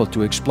difficult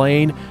to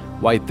explain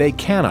why they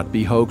cannot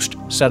be hoaxed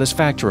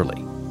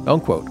satisfactorily."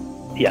 Unquote.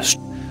 Yes.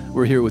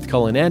 We're here with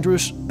Colin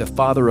Andrews, the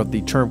father of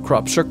the term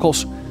crop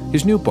circles,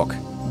 his new book,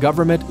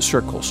 Government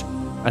Circles,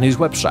 and his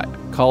website,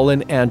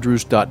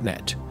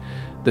 colinandrews.net.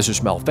 This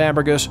is Mel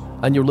Fabregas,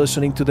 and you're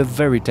listening to The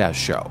Veritas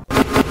Show.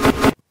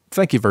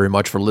 Thank you very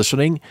much for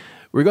listening.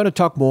 We're going to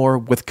talk more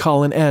with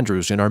Colin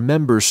Andrews in our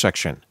members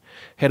section.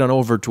 Head on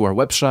over to our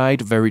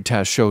website,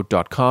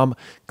 veritasshow.com,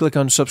 click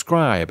on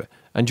subscribe,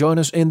 and join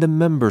us in the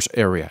members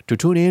area to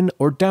tune in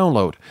or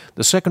download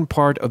the second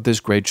part of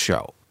this great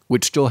show,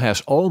 which still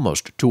has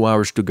almost 2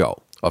 hours to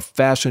go of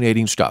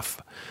fascinating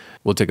stuff.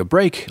 We'll take a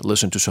break,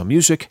 listen to some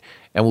music,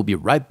 and we'll be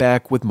right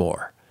back with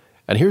more.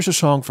 And here's a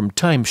song from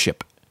Time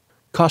Ship,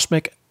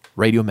 Cosmic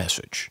Radio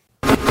Message.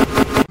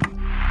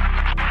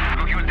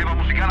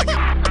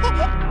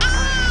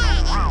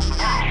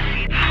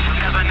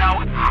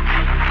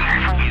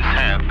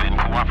 Have been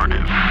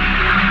cooperative.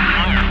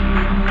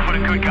 What a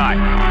good guy.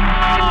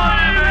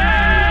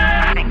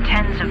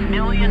 Tens of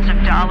millions of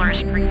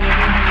dollars per year.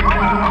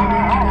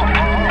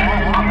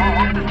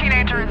 The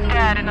teenager is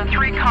dead in a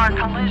 3-car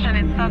collision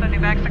in southern New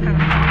Mexico.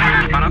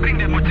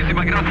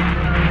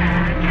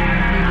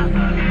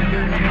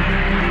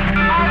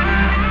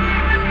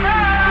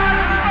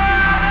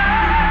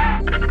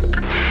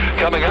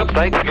 Coming up,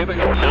 Thanksgiving.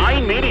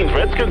 9 meetings.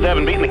 Redskins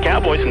haven't beaten the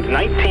Cowboys since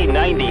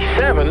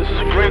 1997. This is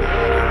a great...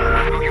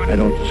 I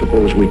don't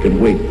suppose we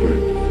can wait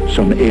for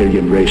some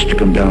alien race to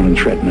come down and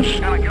threaten us.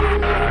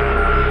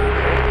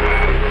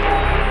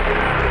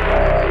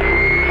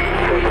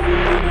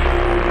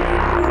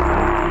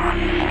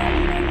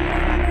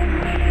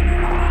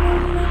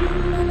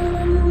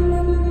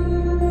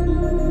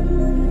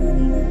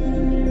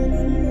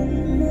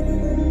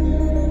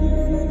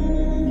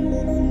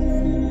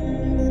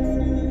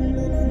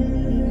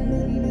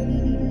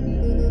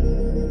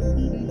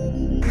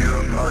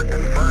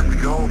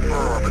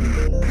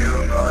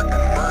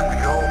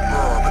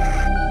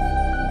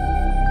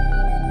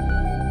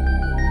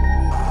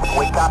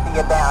 copy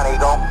you down,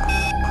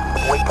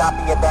 Eagle. We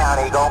copy you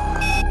down,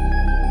 Eagle.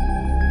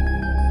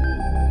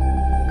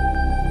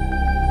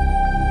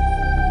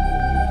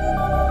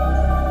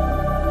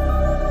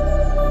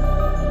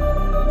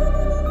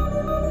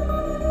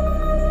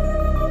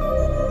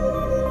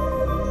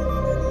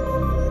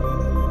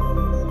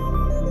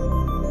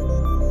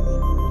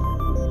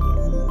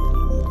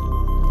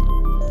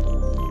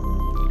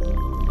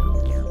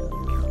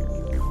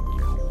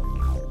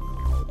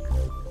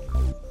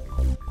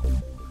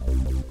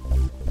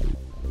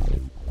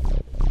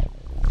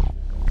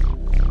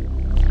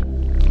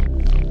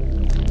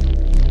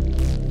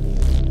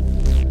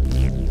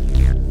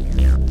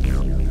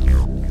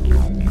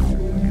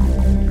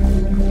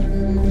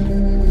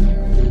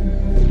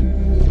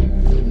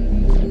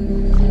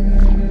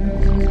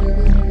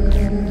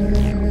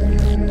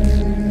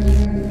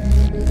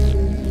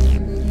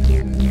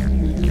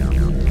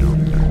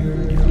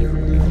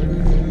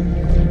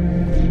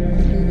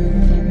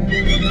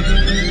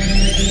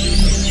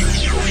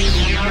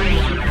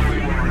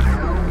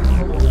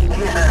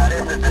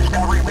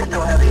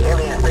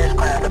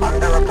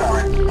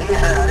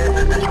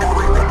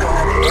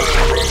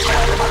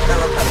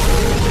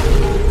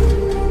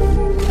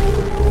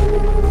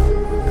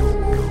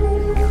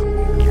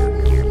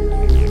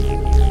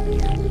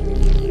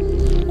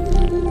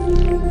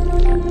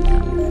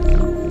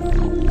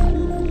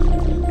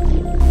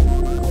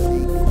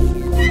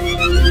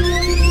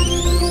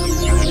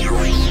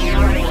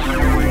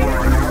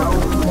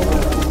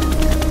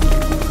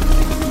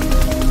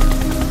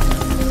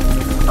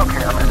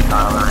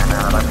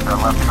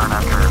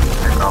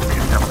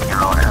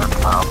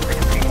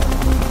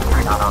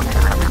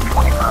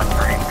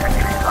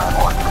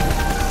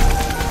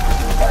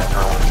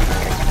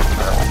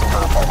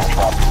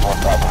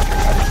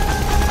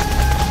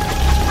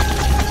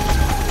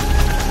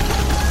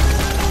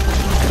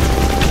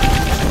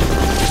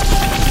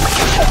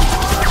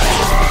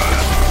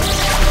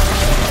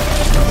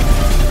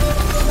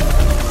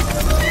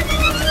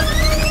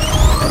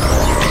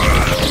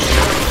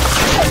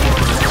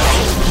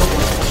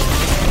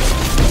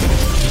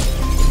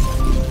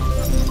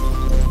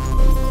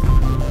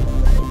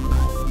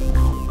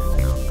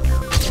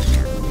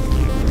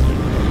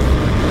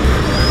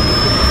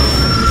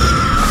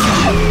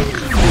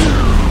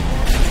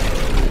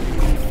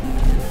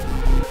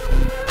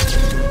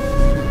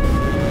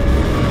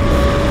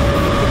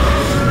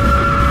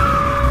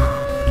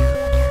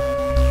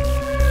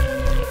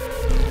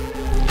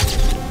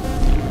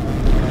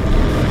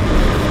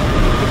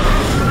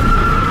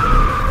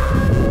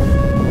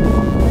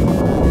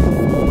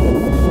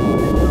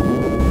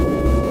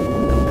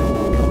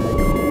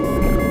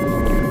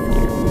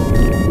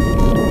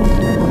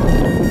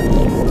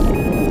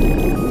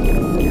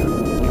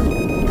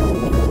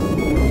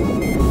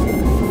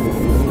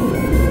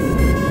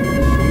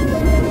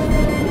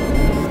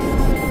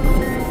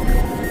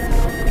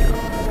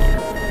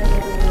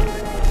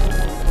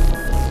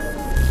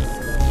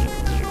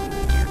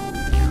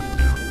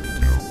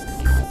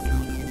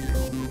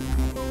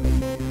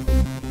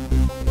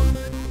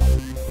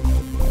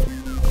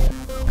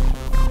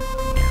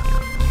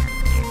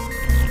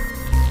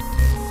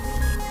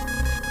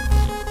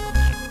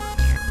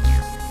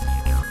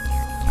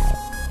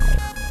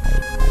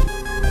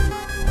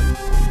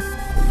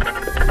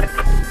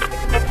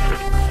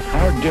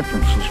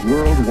 differences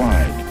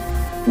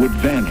worldwide would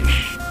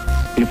vanish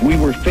if we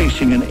were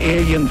facing an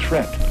alien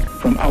threat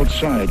from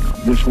outside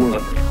this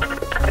world.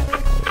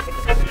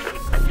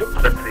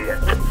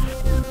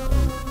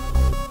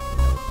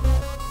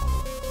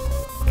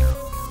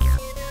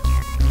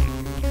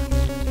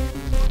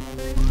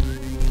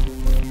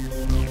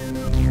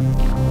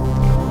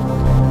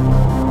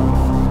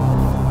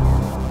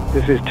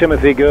 This is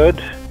Timothy Good,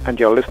 and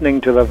you're listening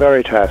to The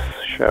Veritas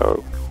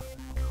Show.